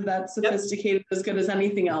innovative, that's sophisticated, as good as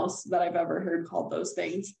anything else that I've ever heard called those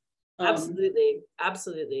things. Absolutely.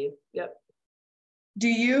 Yep.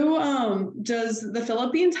 Does the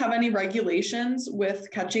Philippines have any regulations with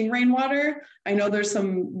catching rainwater? I know there's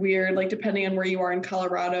some weird, like depending on where you are in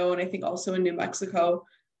Colorado, and I think also in New Mexico,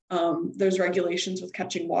 there's regulations with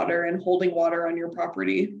catching water and holding water on your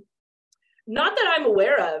property. Not that I'm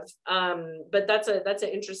aware of, but that's an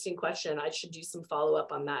interesting question. I should do some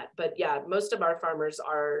follow-up on that. But yeah, most of our farmers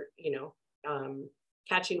are,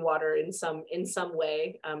 catching water in some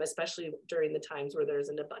way, especially during the times where there's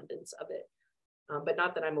an abundance of it. But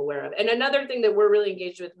not that I'm aware of. And another thing that we're really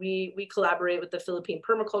engaged with, we collaborate with the Philippine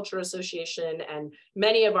Permaculture Association, and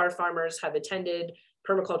many of our farmers have attended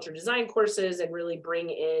permaculture design courses and really bring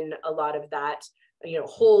in a lot of that,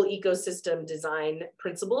 whole ecosystem design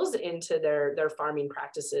principles into their farming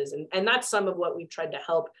practices. And that's some of what we've tried to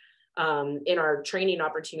help in our training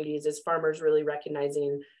opportunities, is farmers really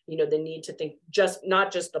recognizing, the need to think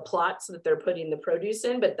not just the plots that they're putting the produce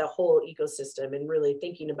in, but the whole ecosystem, and really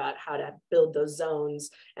thinking about how to build those zones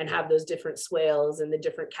and have those different swales and the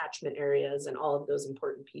different catchment areas and all of those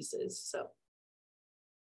important pieces. So.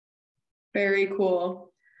 Very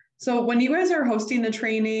cool. So when you guys are hosting the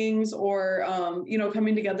trainings or,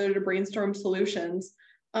 coming together to brainstorm solutions,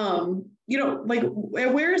 You know, like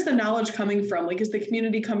where is the knowledge coming from? Like, is the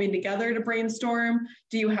community coming together to brainstorm?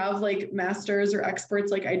 Do you have like masters or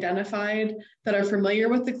experts like identified that are familiar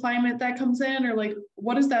with the climate that comes in, or like,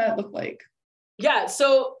 what does that look like? Yeah,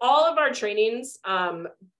 so all of our trainings,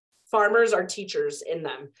 farmers are teachers in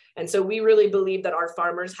them. And so we really believe that our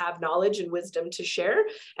farmers have knowledge and wisdom to share.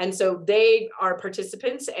 And so they are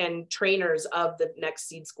participants and trainers of the next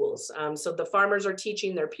seed schools. So the farmers are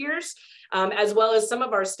teaching their peers, as well as some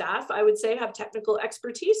of our staff, I would say, have technical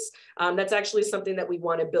expertise. That's actually something that we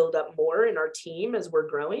want to build up more in our team as we're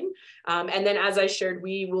growing. And then, as I shared,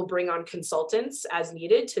 we will bring on consultants as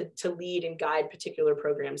needed to lead and guide particular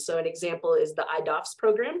programs. So an example is the IDOFS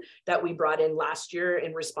program that we brought in last year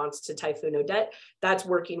in response to Typhoon Odette. That's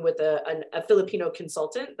working with a Filipino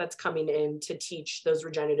consultant that's coming in to teach those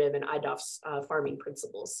regenerative and IDOFS farming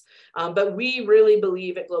principles. But we really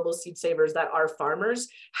believe at Global Seed Savers that our farmers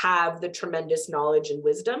have the tremendous knowledge and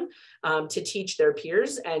wisdom to teach their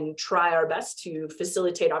peers, and try our best to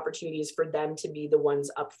facilitate opportunities for them to be the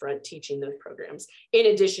ones up front teaching those programs, in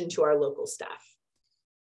addition to our local staff.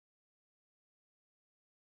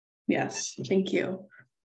 Yes, thank you.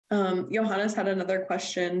 Johannes had another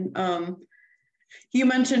question. You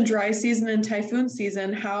mentioned dry season and typhoon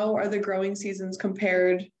season. How are the growing seasons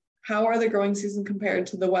compared? How are the growing season compared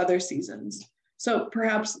to the weather seasons? So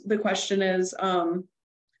perhaps the question is,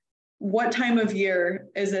 what time of year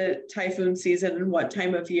is it typhoon season and what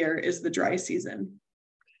time of year is the dry season?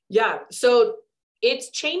 Yeah, so it's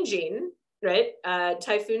changing, right?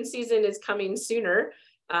 Typhoon season is coming sooner,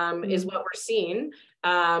 is what we're seeing.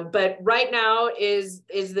 But right now is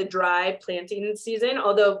the dry planting season,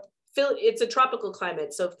 although it's a tropical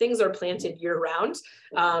climate, so things are planted year round.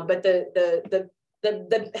 But the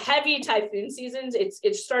heavy typhoon seasons,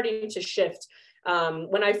 it's starting to shift.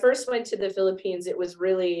 When I first went to the Philippines, it was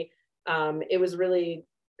really,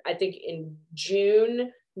 I think in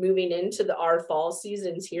June, moving into our fall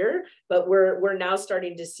seasons here, but we're now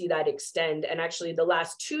starting to see that extend. And actually the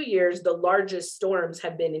last 2 years, the largest storms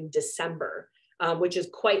have been in December, which is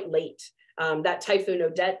quite late. That Typhoon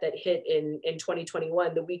Odette that hit in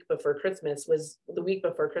 2021, the week before Christmas,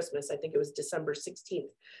 I think it was December 16th.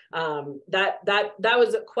 That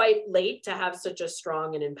was quite late to have such a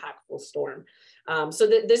strong and impactful storm. So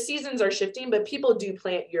the seasons are shifting, but people do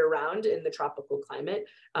plant year round in the tropical climate,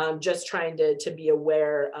 just trying to be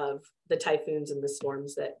aware of the typhoons and the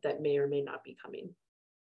storms that may or may not be coming.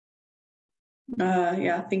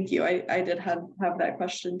 Yeah, thank you. I did have that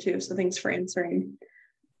question too, so thanks for answering.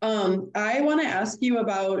 I want to ask you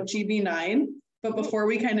about GB9, but before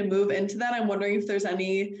we kind of move into that, I'm wondering if there's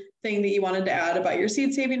anything that you wanted to add about your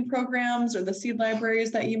seed saving programs or the seed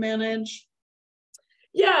libraries that you manage.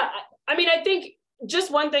 Yeah, I mean, I think just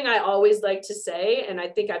one thing I always like to say, and I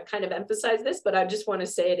think I've kind of emphasized this, but I just want to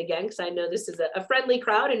say it again, because I know this is a friendly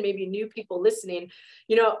crowd and maybe new people listening.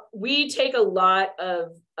 You know, we take a lot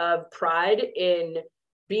of pride in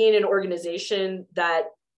being an organization that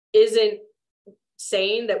isn't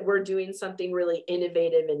saying that we're doing something really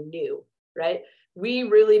innovative and new, right? We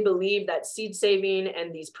really believe that seed saving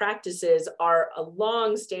and these practices are a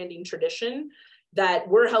long-standing tradition, that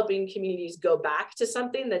we're helping communities go back to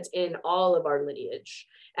something that's in all of our lineage.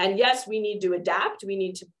 And yes, we need to adapt. We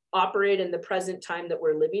need to operate in the present time that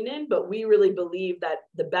we're living in, but we really believe that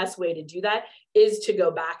the best way to do that is to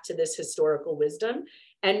go back to this historical wisdom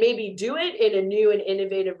and maybe do it in a new and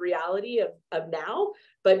innovative reality of now,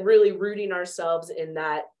 but really rooting ourselves in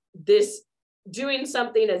that this doing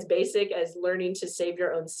something as basic as learning to save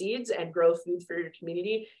your own seeds and grow food for your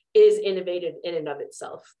community is innovative in and of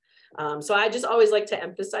itself. So I just always like to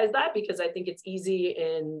emphasize that, because I think it's easy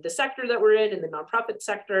in the sector that we're in the nonprofit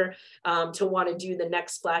sector, to want to do the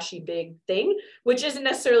next flashy big thing, which isn't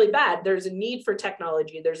necessarily bad. There's a need for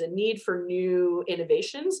technology. There's a need for new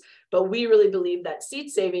innovations, but we really believe that seed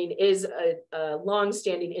saving is a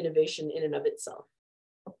long-standing innovation in and of itself.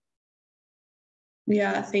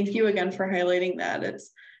 Yeah, thank you again for highlighting that.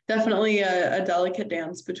 It's definitely a delicate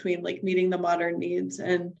dance between like meeting the modern needs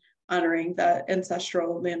and honoring that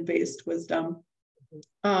ancestral land-based wisdom.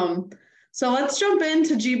 So let's jump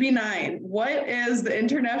into GB9. What is the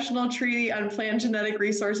International Treaty on Plant Genetic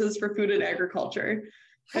Resources for Food and Agriculture?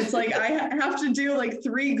 It's like I have to do like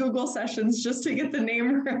 3 Google sessions just to get the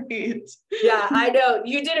name right. Yeah, I know.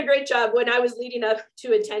 You did a great job. When I was leading up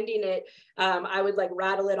to attending it, I would like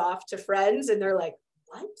rattle it off to friends and they're like,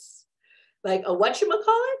 what? Like a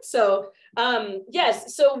whatchamacallit? So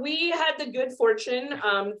yes, so we had the good fortune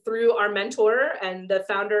through our mentor and the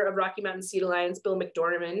founder of Rocky Mountain Seed Alliance, Bill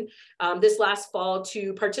McDorman, this last fall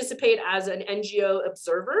to participate as an NGO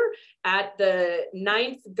observer at the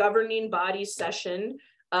 9th governing body session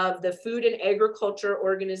of the Food and Agriculture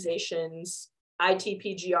Organization's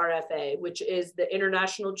ITPGRFA, which is the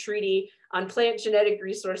International Treaty on Plant Genetic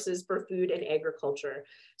Resources for Food and Agriculture.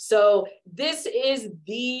 So this is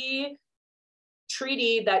the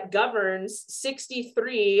treaty that governs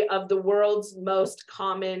 63 of the world's most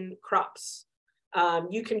common crops.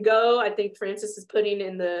 You can go, I think Francis is putting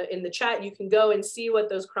in the chat, you can go and see what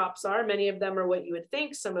those crops are. Many of them are what you would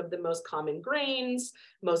think, some of the most common grains,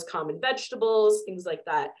 most common vegetables, things like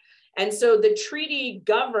that. And so the treaty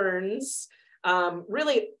governs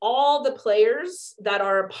really all the players that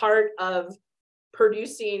are a part of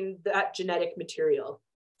producing that genetic material.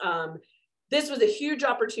 This was a huge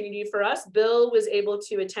opportunity for us. Bill was able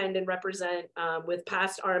to attend and represent with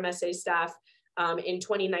past RMSA staff in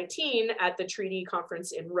 2019 at the treaty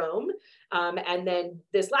conference in Rome. And then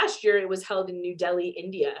this last year, it was held in New Delhi,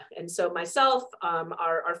 India. And so myself,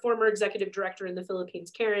 our former executive director in the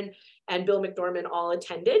Philippines, Karen, and Bill McDorman all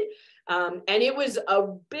attended. And it was a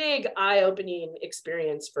big eye-opening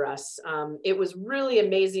experience for us. It was really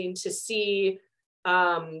amazing to see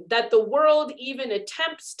that the world even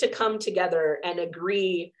attempts to come together and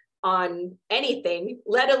agree on anything,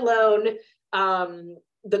 let alone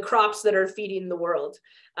the crops that are feeding the world.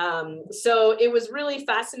 So it was really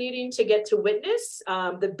fascinating to get to witness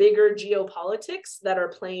the bigger geopolitics that are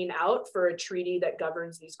playing out for a treaty that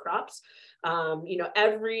governs these crops. You know,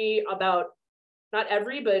 not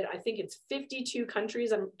every, but I think it's 52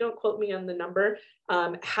 countries, don't quote me on the number,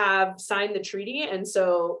 have signed the treaty. And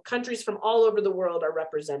so countries from all over the world are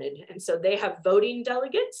represented. And so they have voting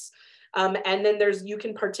delegates. And then you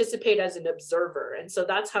can participate as an observer. And so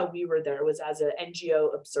that's how we were there, was as an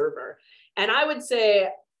NGO observer. And I would say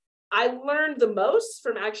I learned the most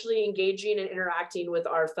from actually engaging and interacting with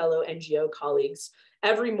our fellow NGO colleagues.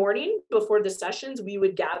 Every morning before the sessions, we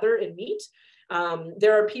would gather and meet.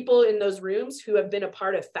 There are people in those rooms who have been a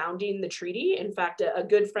part of founding the treaty. In fact, a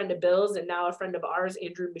good friend of Bill's and now a friend of ours,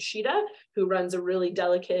 Andrew Mishita, who runs a really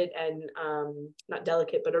delicate and not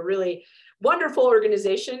delicate, but a really wonderful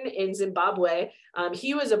organization in Zimbabwe.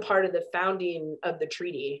 He was a part of the founding of the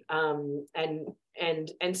treaty.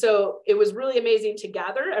 And so it was really amazing to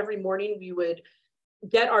gather. Every morning we would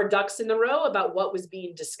get our ducks in the row about what was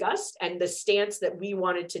being discussed and the stance that we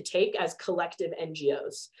wanted to take as collective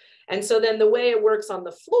NGOs. And so then the way it works on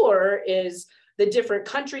the floor is the different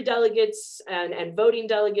country delegates and voting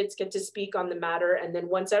delegates get to speak on the matter. And then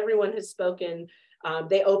once everyone has spoken,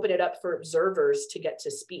 they open it up for observers to get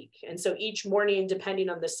to speak. And so each morning, depending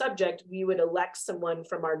on the subject, we would elect someone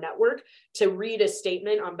from our network to read a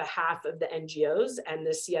statement on behalf of the NGOs and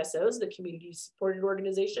the CSOs, the community supported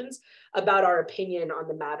organizations, about our opinion on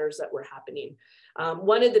the matters that were happening.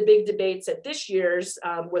 One of the big debates at this year's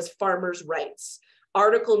was farmers' rights.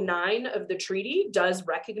 Article 9 of the treaty does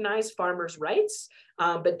recognize farmers' rights,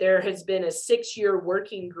 but there has been a 6-year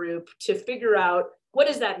working group to figure out what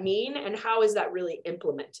does that mean and how is that really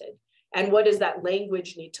implemented? And what does that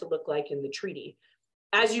language need to look like in the treaty?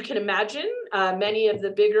 As you can imagine, many of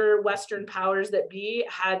the bigger Western powers that be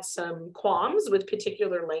had some qualms with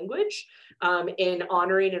particular language in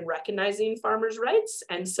honoring and recognizing farmers' rights.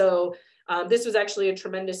 And so this was actually a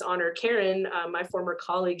tremendous honor. Karen, my former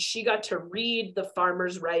colleague, she got to read the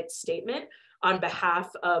farmers' rights statement on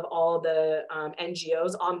behalf of all the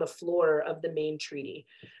NGOs on the floor of the main treaty.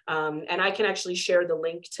 And I can actually share the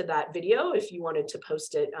link to that video if you wanted to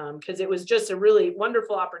post it, because it was just a really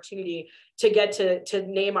wonderful opportunity to get to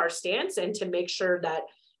name our stance and to make sure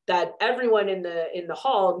that everyone in the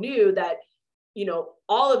hall knew that, you know,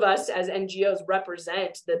 all of us as NGOs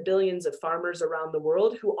represent the billions of farmers around the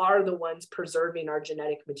world who are the ones preserving our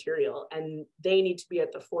genetic material. And they need to be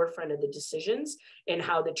at the forefront of the decisions in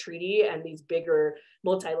how the treaty and these bigger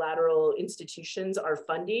multilateral institutions are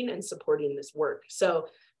funding and supporting this work. So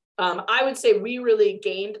I would say we really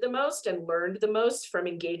gained the most and learned the most from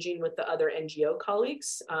engaging with the other NGO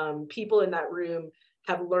colleagues. People in that room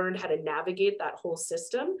have learned how to navigate that whole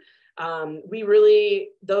system. We really,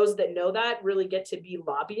 those that know that really get to be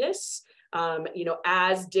lobbyists. You know,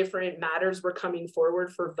 as different matters were coming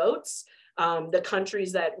forward for votes, the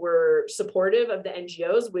countries that were supportive of the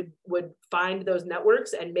NGOs would find those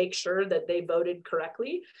networks and make sure that they voted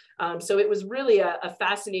correctly. So it was really a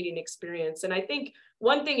fascinating experience. And I think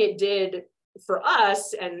one thing it did for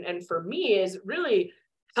us and for me is really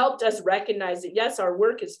helped us recognize that, yes, our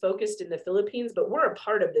work is focused in the Philippines, but we're a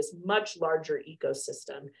part of this much larger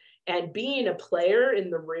ecosystem. And being a player in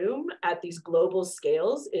the room at these global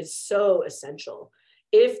scales is so essential.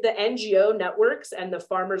 If the NGO networks and the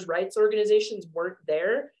farmers' rights organizations weren't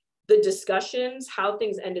there, the discussions, how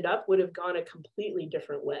things ended up would have gone a completely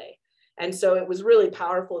different way. And so it was really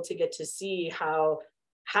powerful to get to see how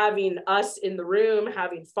having us in the room,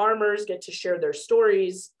 having farmers get to share their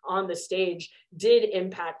stories on the stage did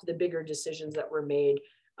impact the bigger decisions that were made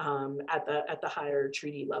at the higher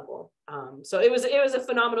treaty level. So it was a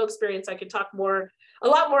phenomenal experience. I could talk a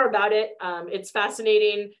lot more about it. It's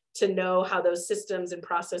fascinating to know how those systems and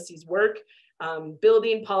processes work.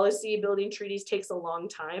 Building policy, building treaties takes a long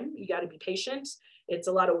time. You got to be patient. It's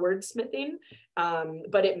a lot of wordsmithing,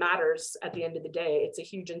 but it matters at the end of the day. It's a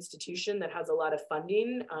huge institution that has a lot of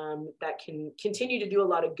funding that can continue to do a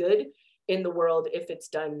lot of good in the world if it's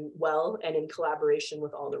done well and in collaboration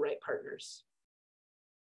with all the right partners.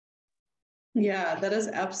 Yeah, that is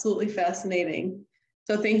absolutely fascinating.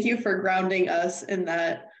 So thank you for grounding us in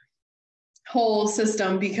that whole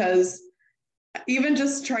system, because even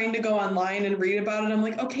just trying to go online and read about it, I'm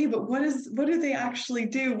like, okay, but what do they actually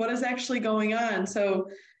do? What is actually going on? So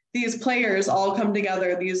these players all come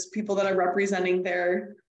together, these people that are representing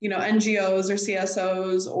their, NGOs or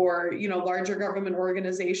CSOs or, larger government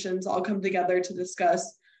organizations all come together to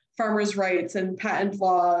discuss farmers' rights and patent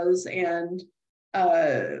laws and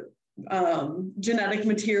genetic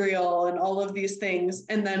material and all of these things.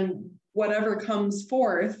 And then whatever comes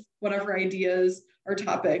forth, whatever ideas or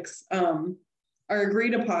topics are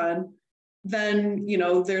agreed upon, then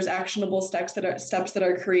there's actionable steps that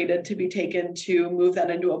are created to be taken to move that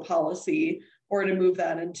into a policy or to move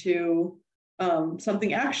that into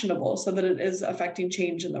something actionable so that it is affecting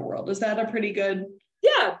change in the world. Is that a pretty good?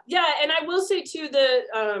 Yeah. And I will say too,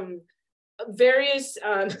 the various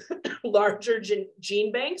larger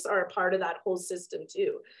gene banks are a part of that whole system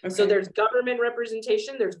too. Okay. So there's government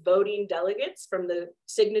representation, there's voting delegates from the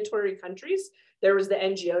signatory countries, there was the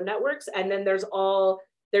NGO networks, and then there's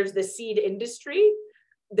the seed industry,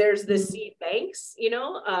 there's the seed banks,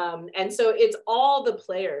 and so it's all the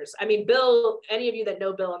players. I mean, Bill, any of you that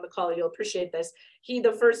know Bill on the call, you'll appreciate this.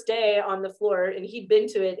 The first day on the floor, and he'd been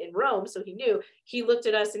to it in Rome, so he knew, he looked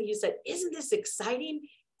at us and he said, "Isn't this exciting?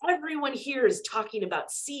 Everyone here is talking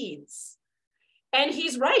about seeds." And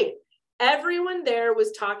he's right. Everyone there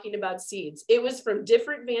was talking about seeds. It was from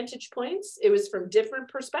different vantage points. It was from different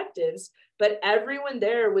perspectives, but everyone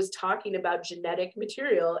there was talking about genetic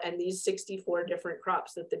material and these 64 different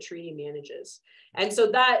crops that the treaty manages. And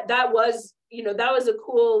so that was a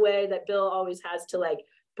cool way that Bill always has to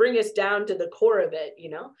bring us down to the core of it,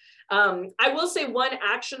 I will say one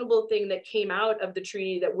actionable thing that came out of the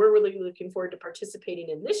treaty that we're really looking forward to participating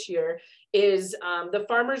in this year is the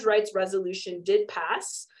Farmers' Rights Resolution did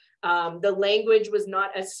pass. The language was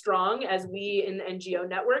not as strong as we in the NGO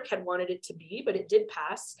network had wanted it to be, but it did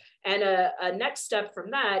pass. And a next step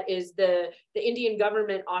from that is the Indian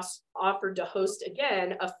government offered to host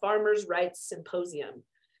again a Farmers' Rights Symposium.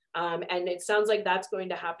 And it sounds like that's going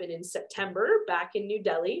to happen in September back in New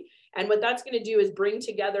Delhi. And what that's going to do is bring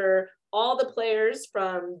together all the players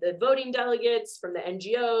from the voting delegates, from the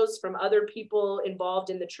NGOs, from other people involved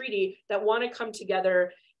in the treaty that want to come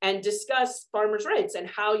together and discuss farmers' rights and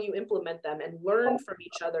how you implement them and learn from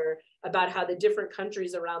each other about how the different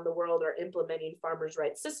countries around the world are implementing farmers'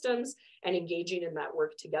 rights systems and engaging in that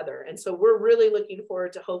work together. And so we're really looking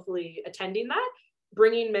forward to hopefully attending that,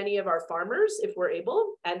 bringing many of our farmers if we're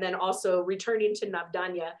able, and then also returning to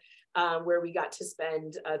Navdanya, where we got to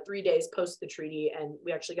spend 3 days post the treaty, and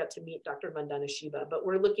we actually got to meet Dr. Vandana Shiva. But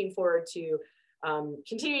we're looking forward to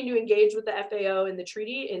continuing to engage with the FAO in the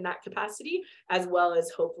treaty in that capacity, as well as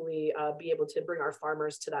hopefully be able to bring our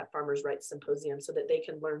farmers to that Farmers' Rights Symposium so that they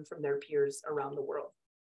can learn from their peers around the world.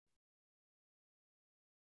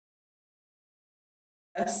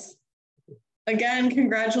 Yes. Again,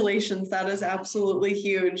 congratulations. That is absolutely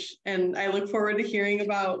huge. And I look forward to hearing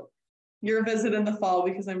about your visit in the fall,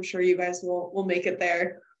 because I'm sure you guys will make it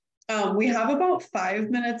there. We have about 5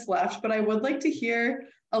 minutes left, but I would like to hear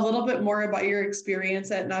a little bit more about your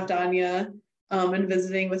experience at Navdanya and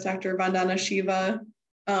visiting with Dr. Vandana Shiva.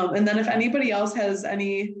 And then if anybody else has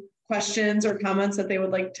any questions or comments that they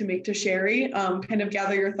would like to make to Sherry, kind of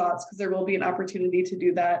gather your thoughts, because there will be an opportunity to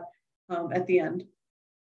do that at the end.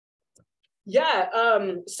 Yeah,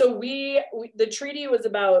 so the treaty was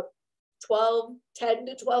about 10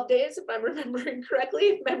 to 12 days, if I'm remembering correctly,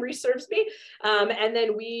 if memory serves me. And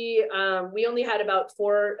then we only had about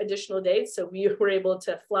 4 additional days. So we were able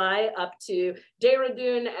to fly up to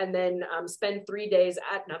Dehradun and then spend 3 days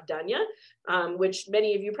at Navdanya, which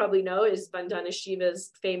many of you probably know is Vandana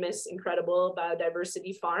Shiva's famous, incredible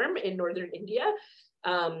biodiversity farm in northern India.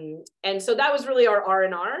 And so that was really our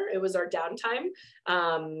R&R. It was our downtime,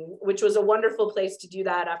 which was a wonderful place to do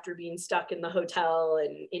that after being stuck in the hotel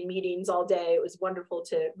and in meetings all day. It was wonderful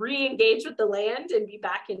to re-engage with the land and be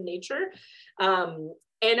back in nature.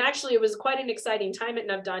 And actually, it was quite an exciting time at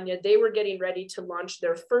Navdanya. They were getting ready to launch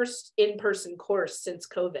their first in-person course since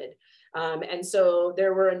COVID. And so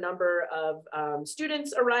there were a number of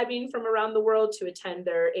students arriving from around the world to attend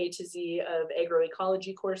their A to Z of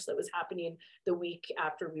agroecology course that was happening the week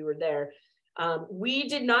after we were there. We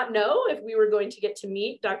did not know if we were going to get to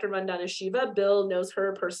meet Dr. Vandana Shiva. Bill knows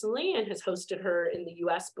her personally and has hosted her in the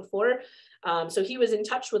US before. So he was in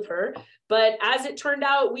touch with her. But as it turned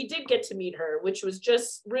out, we did get to meet her, which was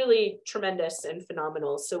just really tremendous and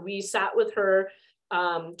phenomenal. So we sat with her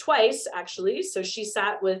twice, actually. So she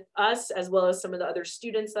sat with us as well as some of the other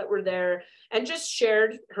students that were there and just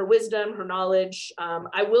shared her wisdom, her knowledge.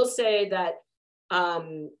 I will say that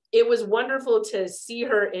it was wonderful to see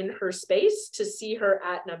her in her space, to see her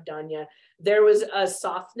at Navdanya. There was a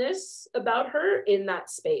softness about her in that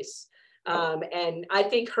space. And I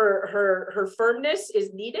think her firmness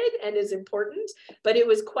is needed and is important, but it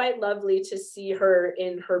was quite lovely to see her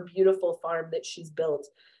in her beautiful farm that she's built.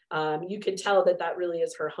 You could tell that that really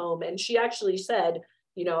is her home. And she actually said,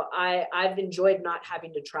 you know, I've enjoyed not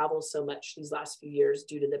having to travel so much these last few years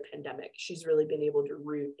due to the pandemic. She's really been able to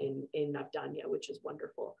root in Navdanya, which is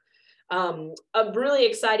wonderful. A really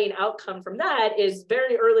exciting outcome from that is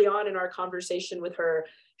very early on in our conversation with her,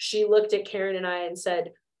 she looked at Karen and I and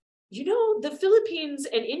said, you know, the Philippines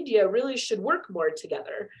and India really should work more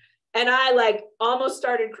together. And I like almost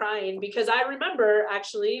started crying because I remember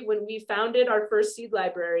actually when we founded our first seed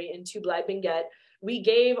library in Tublai Benguet, we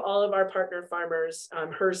gave all of our partner farmers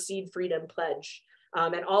her Seed Freedom Pledge,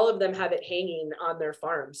 and all of them have it hanging on their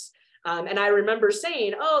farms. And I remember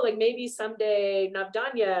saying, oh, like maybe someday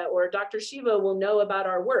Navdanya or Dr. Shiva will know about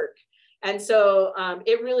our work. And so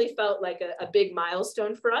it really felt like a big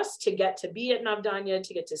milestone for us to get to be at Navdanya,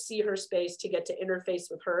 to get to see her space, to get to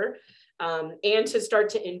interface with her, and to start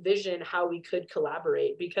to envision how we could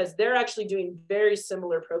collaborate, because they're actually doing very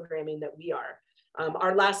similar programming that we are.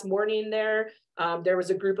 Our last morning there was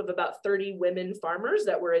a group of about 30 women farmers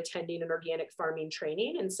that were attending an organic farming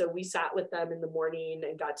training. And so we sat with them in the morning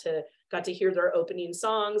and got to hear their opening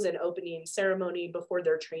songs and opening ceremony before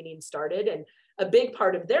their training started. And a big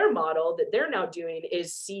part of their model that they're now doing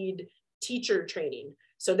is seed teacher training.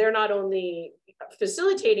 So they're not only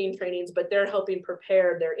facilitating trainings, but they're helping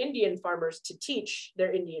prepare their Indian farmers to teach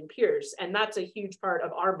their Indian peers. And that's a huge part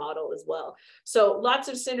of our model as well. So lots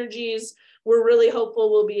of synergies. We're really hopeful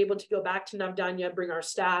we'll be able to go back to Navdanya, bring our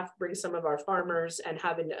staff, bring some of our farmers, and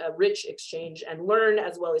have a rich exchange and learn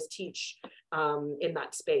as well as teach in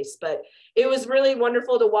that space. But it was really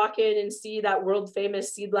wonderful to walk in and see that world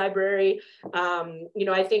famous seed library. You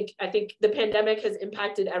know, I think the pandemic has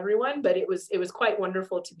impacted everyone, but it was quite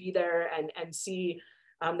wonderful to be there and see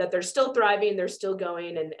that they're still thriving, they're still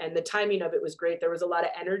going, and the timing of it was great. There was a lot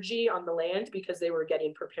of energy on the land because they were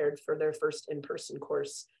getting prepared for their first in-person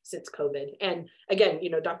course since COVID. And again,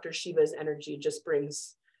 you know, Dr. Shiva's energy just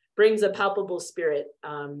brings a palpable spirit.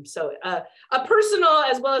 So a personal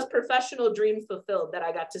as well as professional dream fulfilled that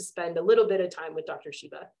I got to spend a little bit of time with Dr.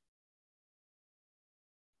 Shiva.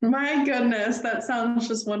 My goodness, that sounds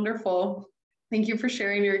just wonderful. Thank you for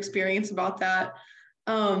sharing your experience about that.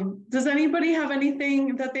 Does anybody have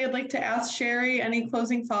anything that they'd like to ask Sherry? Any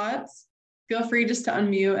closing thoughts? Feel free just to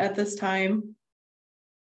unmute at this time.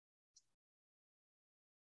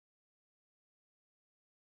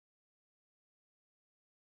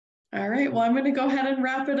 All right, well, I'm going to go ahead and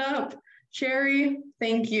wrap it up. Sherry,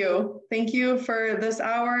 thank you. Thank you for this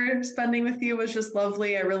hour. Spending with you was just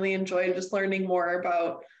lovely. I really enjoyed just learning more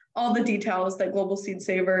about all the details that Global Seed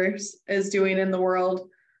Savers is doing in the world.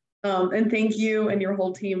 And thank you and your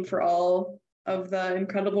whole team for all of the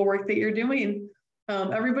incredible work that you're doing.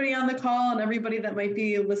 Everybody on the call and everybody that might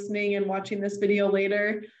be listening and watching this video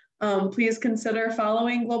later, please consider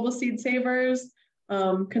following Global Seed Savers.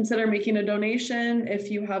 Consider making a donation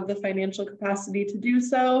if you have the financial capacity to do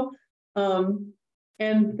so.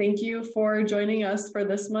 And thank you for joining us for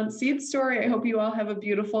this month's Seed Story. I hope you all have a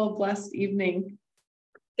beautiful, blessed evening.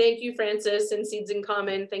 Thank you, Frances and Seeds in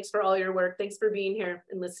Common. Thanks for all your work. Thanks for being here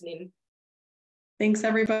and listening. Thanks,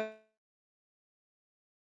 everybody.